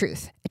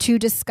truth, to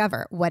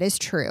discover what is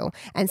true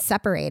and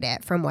separate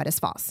it from what is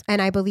false.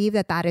 And I believe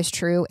that that is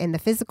true in the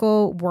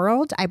physical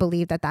world. I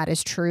believe that that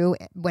is true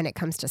when it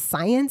comes to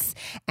science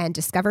and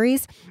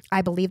discoveries.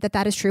 I believe that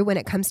that is true when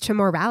it comes to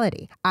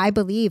morality. I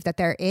believe that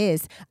there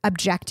is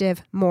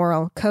objective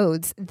moral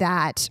codes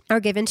that are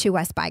given to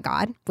us by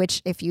God,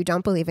 which if you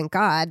don't believe in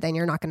God, then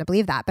you're not going to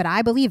believe that. But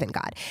I believe in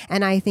God.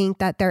 And I think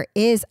that there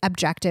is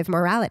objective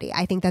morality.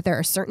 I think that there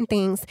are certain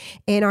things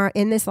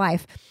in this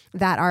life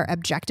that are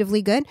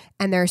objectively good,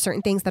 and there are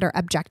certain things that are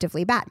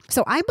objectively bad.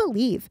 So I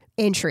believe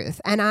in truth,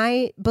 and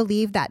I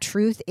believe that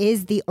truth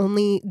is the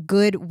only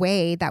good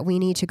way that we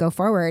need to go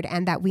forward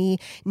and that we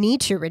need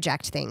to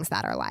reject things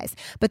that are lies.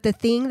 But the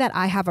thing that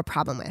I have a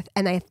problem with,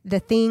 and the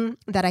thing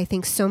that I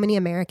think so many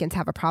Americans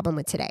have a problem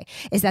with today,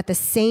 is that the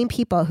same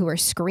people who are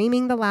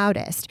screaming the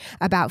loudest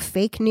about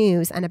fake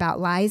news and about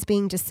lies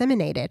being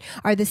disseminated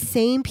are the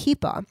same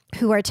people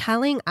who are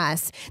telling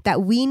us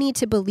that we need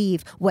to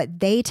believe what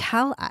they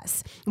tell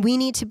us. We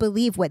need to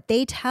believe what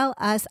they tell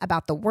us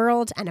about the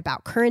world and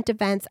about current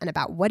events and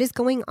about what is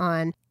going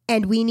on.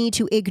 And we need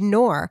to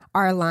ignore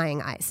our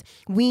lying eyes.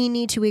 We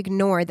need to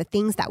ignore the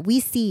things that we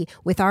see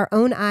with our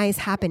own eyes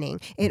happening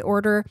in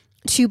order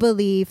to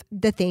believe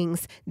the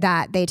things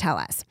that they tell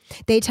us.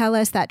 They tell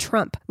us that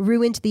Trump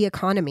ruined the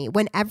economy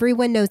when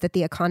everyone knows that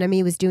the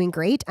economy was doing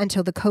great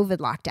until the COVID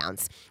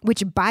lockdowns,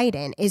 which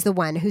Biden is the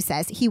one who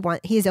says he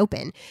is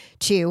open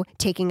to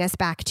taking us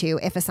back to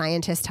if a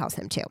scientist tells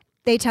him to.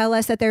 They tell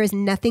us that there is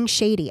nothing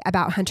shady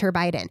about Hunter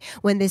Biden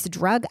when this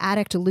drug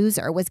addict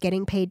loser was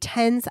getting paid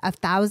tens of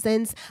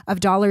thousands of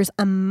dollars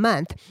a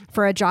month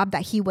for a job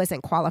that he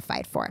wasn't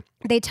qualified for.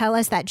 They tell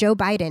us that Joe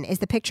Biden is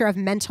the picture of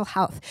mental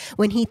health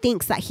when he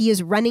thinks that he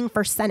is running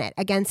for Senate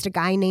against a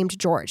guy named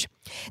George.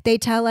 They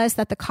tell us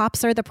that the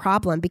cops are the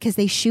problem because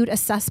they shoot a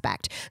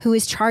suspect who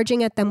is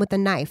charging at them with a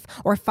knife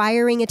or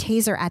firing a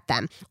taser at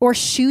them or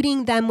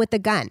shooting them with a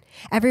gun.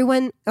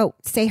 Everyone,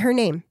 say her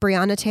name,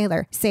 Breonna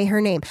Taylor, say her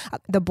name.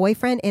 The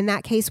boyfriend in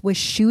that case was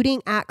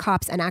shooting at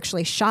cops and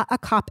actually shot a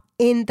cop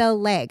in the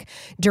leg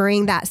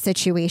during that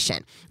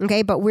situation.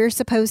 Okay, but we're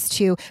supposed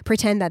to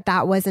pretend that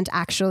that wasn't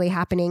actually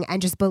happening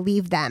and just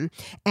believe them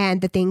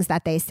and the things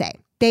that they say.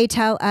 They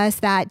tell us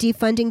that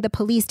defunding the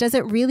police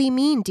doesn't really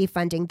mean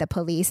defunding the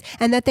police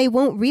and that they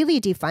won't really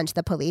defund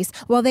the police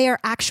while they are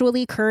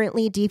actually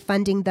currently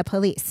defunding the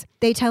police.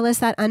 They tell us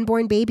that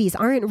unborn babies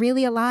aren't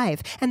really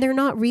alive and they're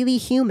not really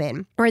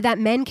human, or that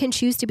men can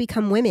choose to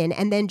become women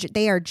and then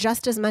they are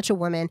just as much a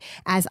woman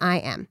as I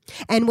am.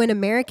 And when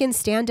Americans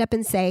stand up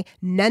and say,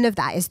 none of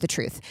that is the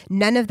truth,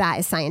 none of that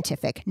is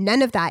scientific,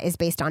 none of that is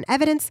based on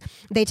evidence,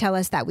 they tell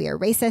us that we are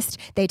racist,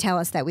 they tell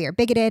us that we are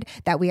bigoted,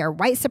 that we are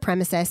white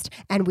supremacist,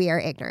 and we are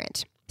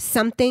ignorant.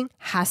 Something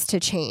has to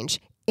change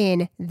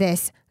in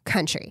this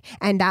country,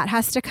 and that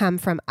has to come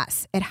from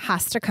us. It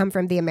has to come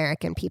from the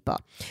American people.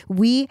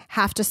 We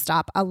have to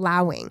stop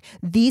allowing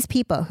these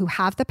people who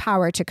have the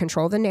power to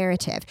control the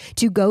narrative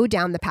to go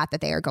down the path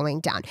that they are going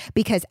down,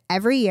 because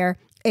every year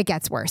it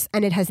gets worse,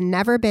 and it has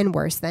never been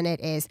worse than it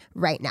is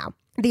right now.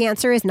 The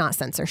answer is not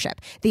censorship.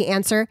 The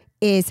answer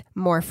is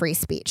more free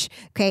speech.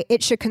 Okay,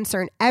 it should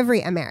concern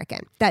every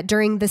American that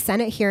during the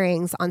Senate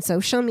hearings on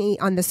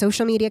the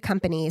social media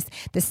companies,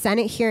 the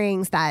Senate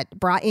hearings that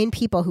brought in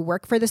people who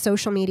work for the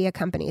social media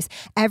companies,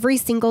 every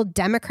single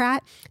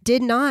Democrat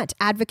did not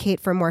advocate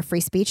for more free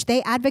speech.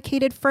 They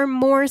advocated for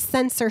more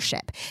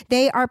censorship.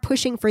 They are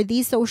pushing for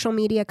these social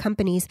media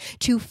companies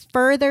to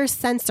further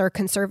censor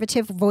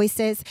conservative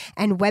voices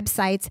and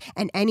websites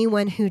and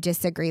anyone who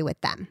disagree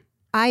with them.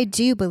 I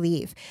do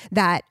believe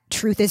that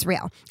truth is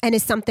real and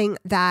is something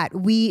that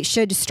we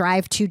should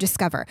strive to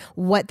discover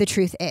what the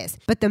truth is.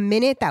 But the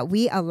minute that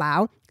we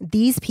allow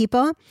these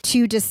people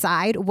to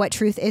decide what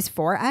truth is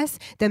for us,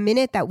 the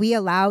minute that we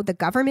allow the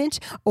government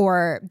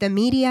or the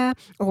media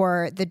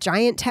or the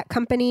giant tech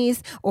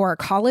companies or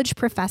college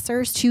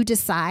professors to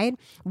decide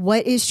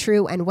what is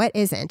true and what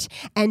isn't,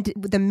 and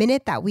the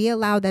minute that we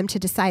allow them to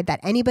decide that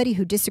anybody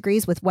who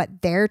disagrees with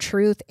what their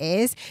truth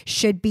is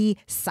should be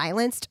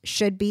silenced,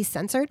 should be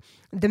censored,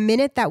 the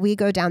minute that we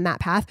go down that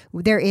path,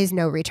 there is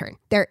no return.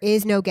 There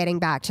is no getting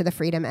back to the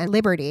freedom and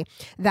liberty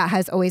that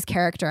has always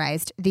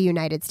characterized the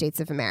United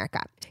States of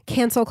America.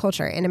 Cancel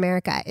culture in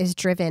America is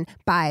driven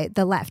by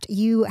the left.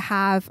 You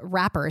have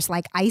rappers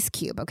like Ice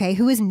Cube, okay,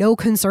 who is no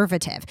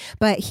conservative,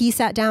 but he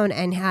sat down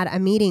and had a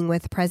meeting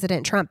with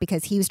President Trump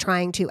because he was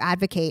trying to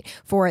advocate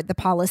for the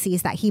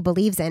policies that he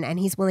believes in, and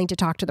he's willing to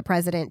talk to the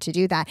president to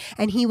do that.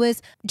 And he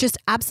was just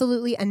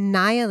absolutely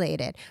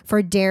annihilated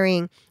for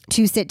daring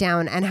to sit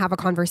down and have a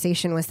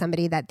conversation with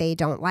somebody that they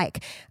don't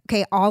like.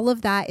 Okay, all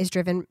of that is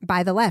driven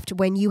by the left.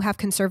 When you have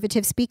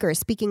conservative speakers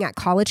speaking at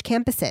college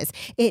campuses,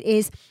 it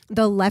is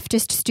the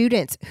leftist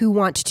students who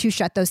want to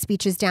shut those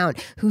speeches down,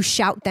 who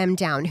shout them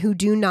down, who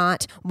do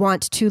not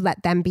want to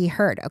let them be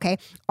heard, okay?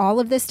 All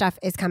of this stuff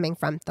is coming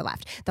from the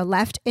left. The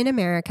left in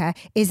America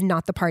is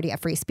not the party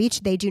of free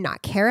speech. They do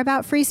not care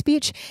about free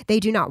speech. They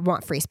do not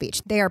want free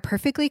speech. They are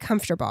perfectly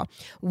comfortable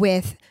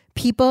with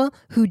people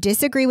who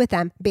disagree with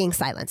them being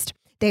silenced.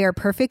 They are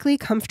perfectly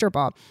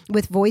comfortable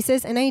with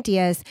voices and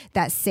ideas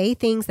that say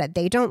things that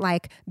they don't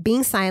like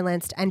being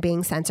silenced and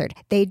being censored.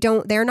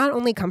 They're not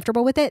only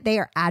comfortable with it, they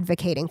are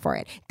advocating for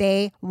it.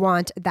 They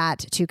want that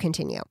to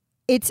continue.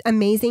 It's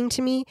amazing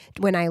to me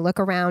when I look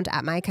around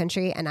at my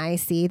country and I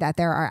see that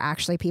there are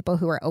actually people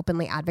who are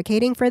openly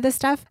advocating for this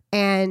stuff.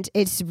 And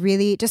it's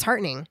really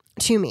disheartening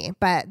to me.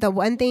 But the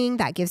one thing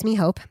that gives me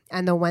hope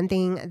and the one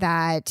thing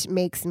that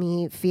makes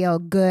me feel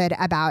good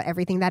about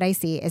everything that I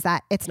see is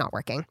that it's not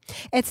working.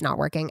 It's not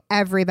working.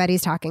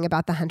 Everybody's talking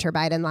about the Hunter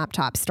Biden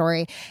laptop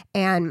story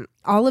and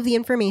all of the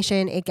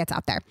information, it gets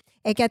out there.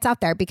 It gets out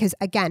there because,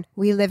 again,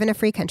 we live in a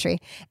free country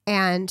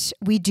and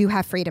we do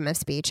have freedom of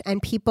speech, and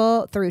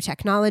people through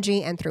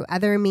technology and through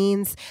other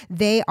means,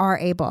 they are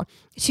able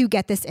to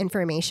get this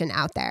information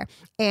out there.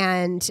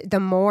 And the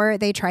more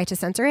they try to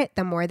censor it,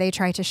 the more they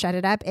try to shut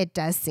it up, it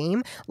does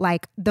seem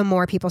like the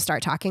more people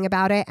start talking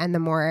about it and the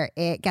more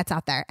it gets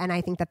out there. And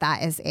I think that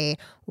that is a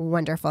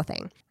wonderful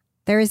thing.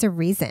 There is a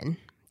reason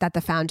that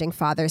the founding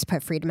fathers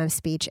put freedom of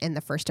speech in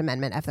the First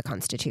Amendment of the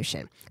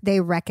Constitution. They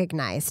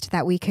recognized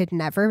that we could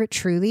never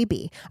truly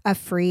be a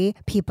free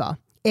people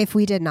if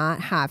we did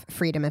not have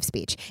freedom of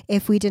speech,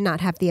 if we did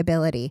not have the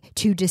ability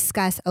to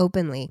discuss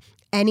openly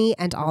any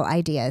and all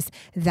ideas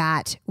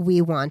that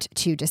we want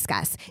to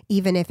discuss,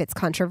 even if it's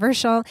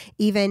controversial,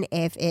 even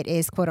if it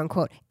is quote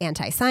unquote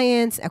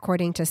anti-science,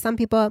 according to some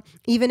people,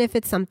 even if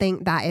it's something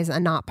that is a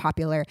not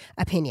popular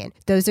opinion.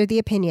 Those are the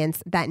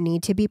opinions that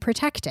need to be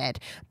protected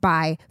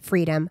by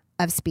freedom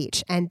of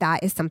speech. And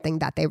that is something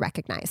that they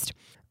recognized.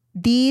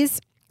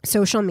 These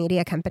social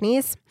media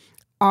companies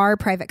are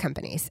private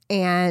companies.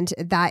 And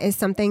that is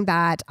something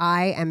that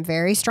I am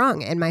very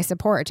strong in my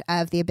support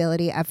of the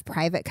ability of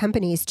private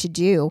companies to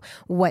do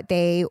what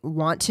they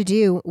want to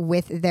do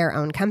with their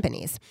own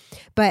companies.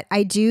 But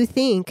I do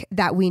think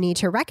that we need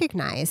to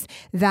recognize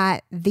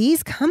that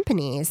these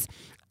companies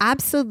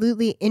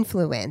absolutely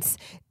influence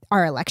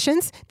our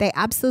elections. They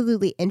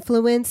absolutely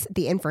influence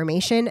the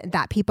information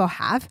that people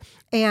have.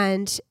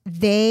 And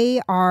they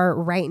are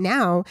right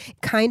now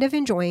kind of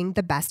enjoying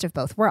the best of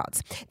both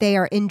worlds. They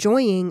are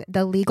enjoying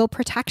the legal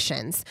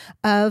protections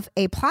of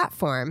a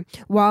platform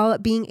while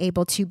being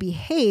able to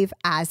behave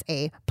as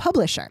a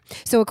publisher.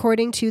 So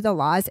according to the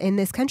laws in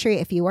this country,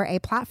 if you are a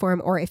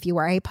platform or if you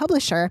are a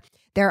publisher,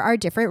 there are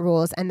different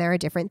rules and there are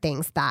different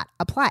things that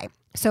apply.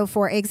 So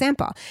for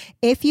example,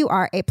 if you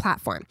are a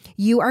platform,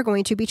 you are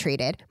going to be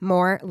treated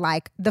more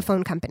like the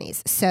phone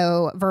companies.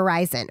 So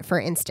Verizon, for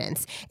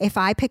instance, if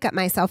I pick up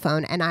my cell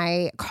phone and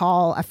I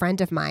call a friend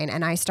of mine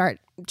and I start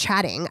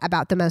chatting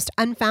about the most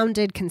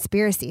unfounded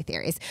conspiracy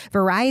theories,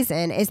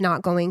 Verizon is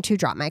not going to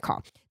drop my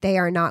call. They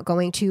are not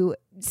going to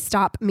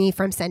stop me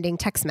from sending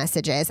text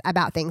messages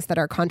about things that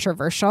are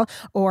controversial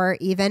or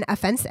even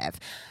offensive.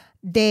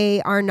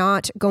 They are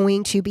not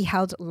going to be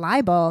held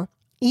liable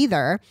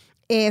either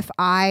if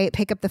I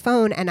pick up the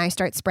phone and I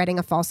start spreading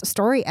a false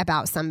story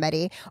about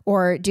somebody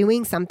or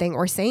doing something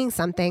or saying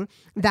something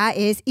that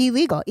is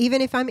illegal.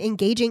 Even if I'm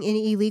engaging in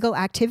illegal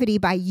activity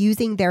by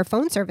using their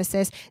phone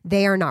services,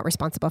 they are not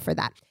responsible for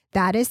that.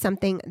 That is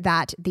something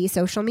that the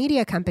social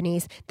media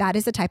companies, that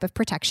is a type of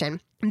protection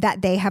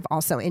that they have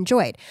also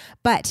enjoyed.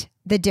 But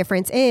the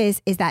difference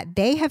is that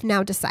they have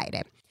now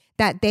decided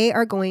that they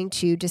are going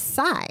to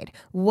decide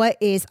what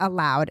is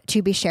allowed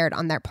to be shared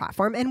on their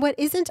platform and what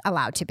isn't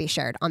allowed to be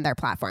shared on their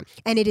platform.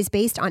 And it is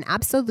based on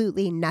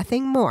absolutely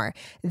nothing more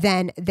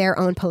than their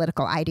own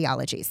political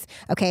ideologies,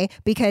 okay?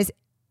 Because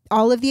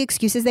all of the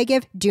excuses they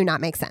give do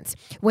not make sense.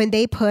 When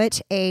they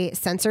put a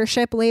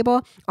censorship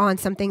label on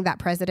something that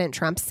President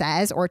Trump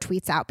says or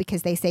tweets out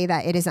because they say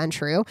that it is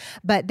untrue,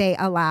 but they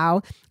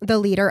allow the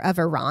leader of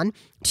Iran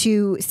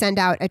to send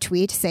out a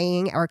tweet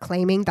saying or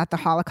claiming that the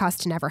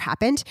Holocaust never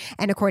happened.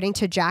 And according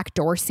to Jack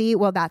Dorsey,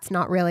 well, that's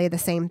not really the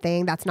same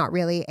thing. That's not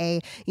really a,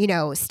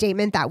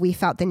 statement that we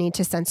felt the need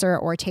to censor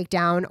or take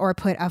down or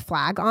put a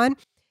flag on.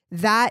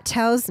 That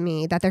tells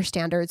me that their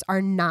standards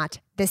are not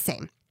the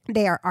same.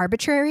 They are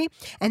arbitrary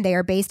and they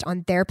are based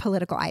on their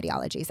political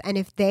ideologies. And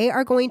if they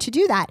are going to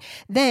do that,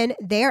 then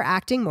they are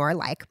acting more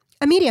like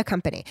a media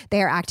company.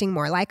 They are acting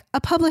more like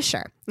a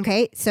publisher.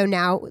 Okay, so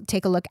now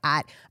take a look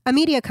at a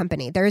media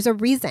company. There is a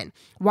reason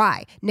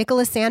why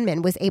Nicholas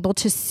Sandmann was able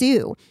to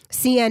sue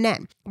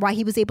CNN, why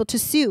he was able to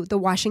sue the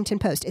Washington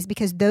Post, is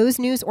because those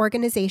news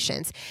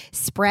organizations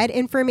spread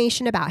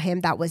information about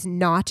him that was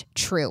not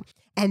true.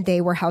 And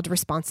they were held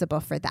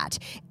responsible for that.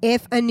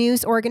 If a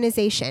news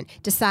organization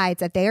decides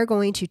that they are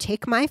going to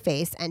take my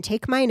face and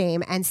take my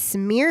name and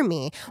smear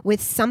me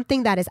with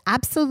something that is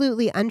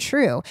absolutely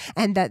untrue,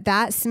 and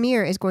that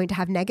smear is going to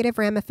have negative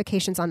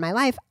ramifications on my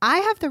life, I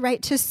have the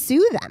right to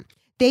sue them.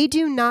 They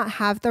do not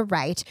have the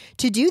right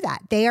to do that.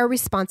 They are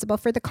responsible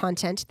for the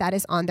content that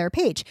is on their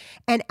page.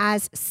 And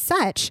as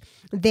such,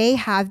 they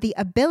have the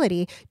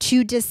ability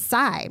to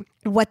decide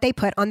what they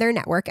put on their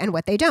network and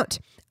what they don't.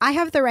 I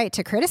have the right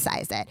to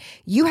criticize it.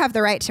 You have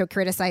the right to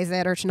criticize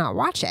it or to not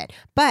watch it.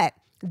 But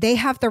they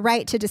have the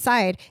right to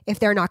decide if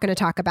they're not going to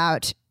talk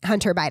about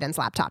Hunter Biden's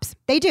laptops.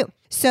 They do.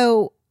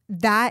 So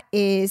that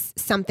is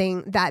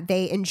something that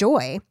they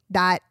enjoy,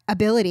 that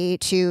ability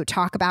to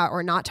talk about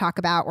or not talk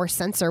about or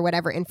censor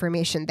whatever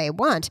information they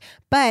want,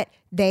 but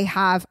they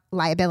have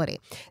liability.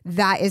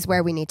 That is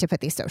where we need to put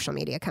these social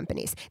media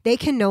companies. They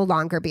can no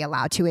longer be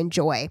allowed to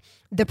enjoy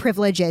the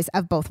privileges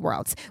of both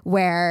worlds,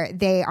 where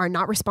they are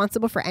not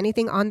responsible for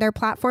anything on their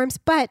platforms,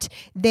 but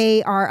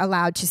they are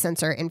allowed to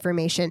censor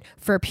information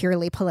for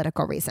purely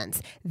political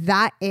reasons.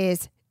 That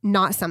is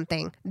not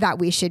something that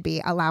we should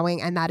be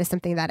allowing. And that is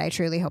something that I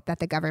truly hope that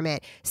the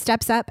government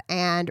steps up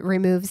and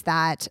removes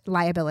that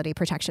liability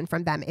protection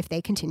from them if they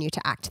continue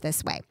to act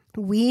this way.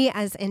 We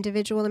as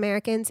individual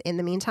Americans, in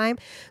the meantime,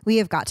 we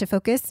have got to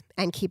focus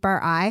and keep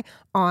our eye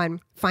on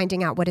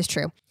finding out what is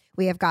true.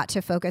 We have got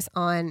to focus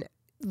on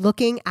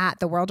looking at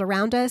the world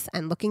around us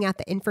and looking at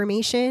the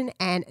information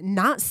and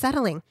not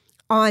settling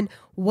on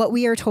what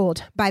we are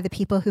told by the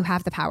people who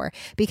have the power,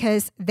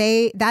 because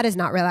that is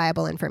not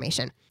reliable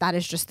information. That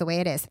is just the way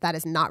it is. That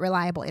is not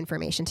reliable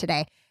information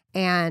today.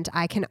 And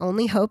I can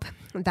only hope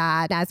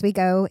that as we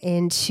go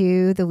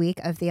into the week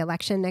of the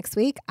election next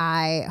week,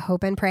 I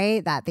hope and pray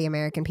that the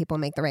American people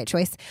make the right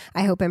choice.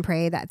 I hope and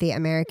pray that the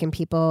American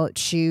people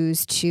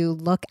choose to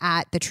look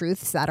at the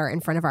truths that are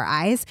in front of our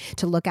eyes,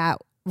 to look at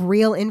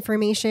real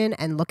information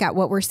and look at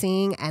what we're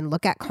seeing and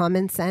look at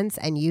common sense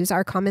and use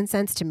our common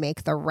sense to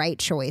make the right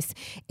choice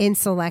in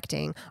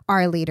selecting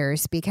our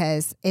leaders,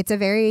 because it's a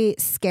very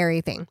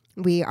scary thing.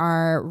 We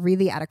are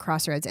really at a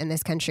crossroads in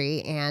this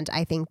country. And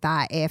I think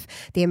that if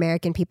the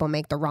American people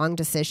make the wrong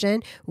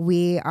decision,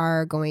 we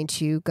are going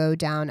to go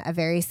down a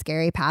very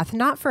scary path.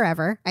 Not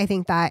forever. I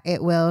think that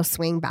it will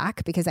swing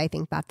back, because I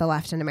think that the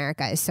left in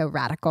America is so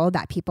radical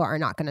that people are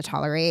not going to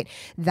tolerate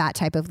that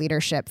type of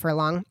leadership for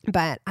long.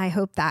 But I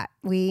hope that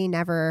we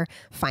never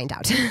find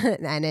out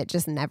and it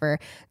just never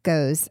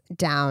goes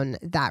down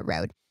that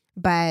road.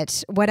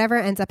 But whatever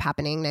ends up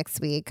happening next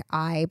week,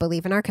 I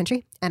believe in our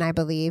country, and I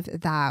believe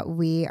that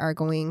we are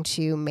going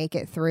to make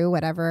it through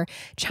whatever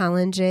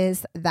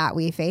challenges that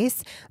we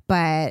face.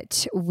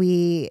 But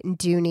we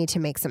do need to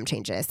make some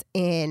changes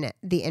in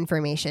the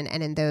information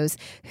and in those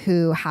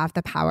who have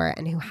the power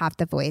and who have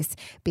the voice,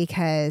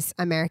 because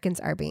Americans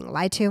are being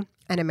lied to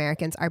and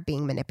Americans are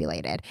being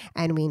manipulated,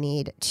 and we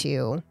need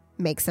to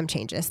make some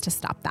changes to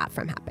stop that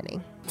from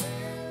happening.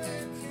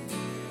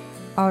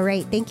 All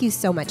right. Thank you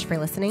so much for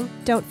listening.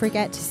 Don't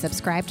forget to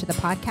subscribe to the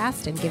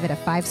podcast and give it a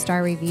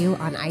 5-star review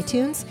on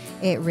iTunes.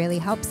 It really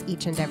helps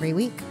each and every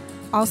week.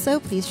 Also,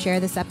 please share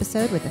this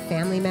episode with a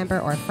family member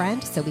or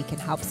friend so we can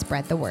help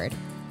spread the word.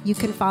 You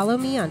can follow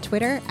me on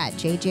Twitter at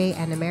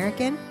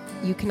JJAnAmerican.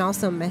 You can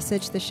also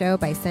message the show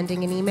by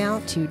sending an email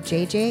to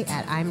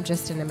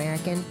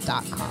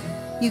jj@I'mJustAnAmerican.com.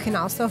 You can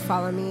also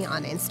follow me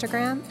on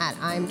Instagram at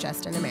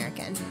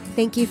I'mJustAnAmerican.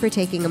 Thank you for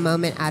taking a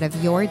moment out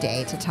of your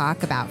day to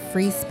talk about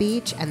free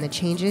speech and the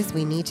changes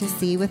we need to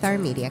see with our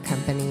media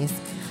companies.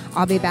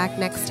 I'll be back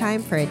next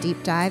time for a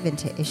deep dive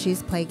into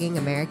issues plaguing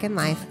American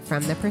life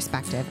from the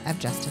perspective of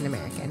just an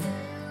American.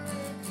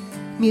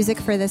 Music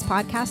for this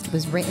podcast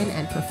was written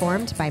and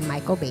performed by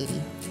Michael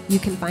Beatty. You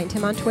can find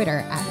him on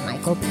Twitter at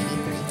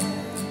MichaelBeatty3.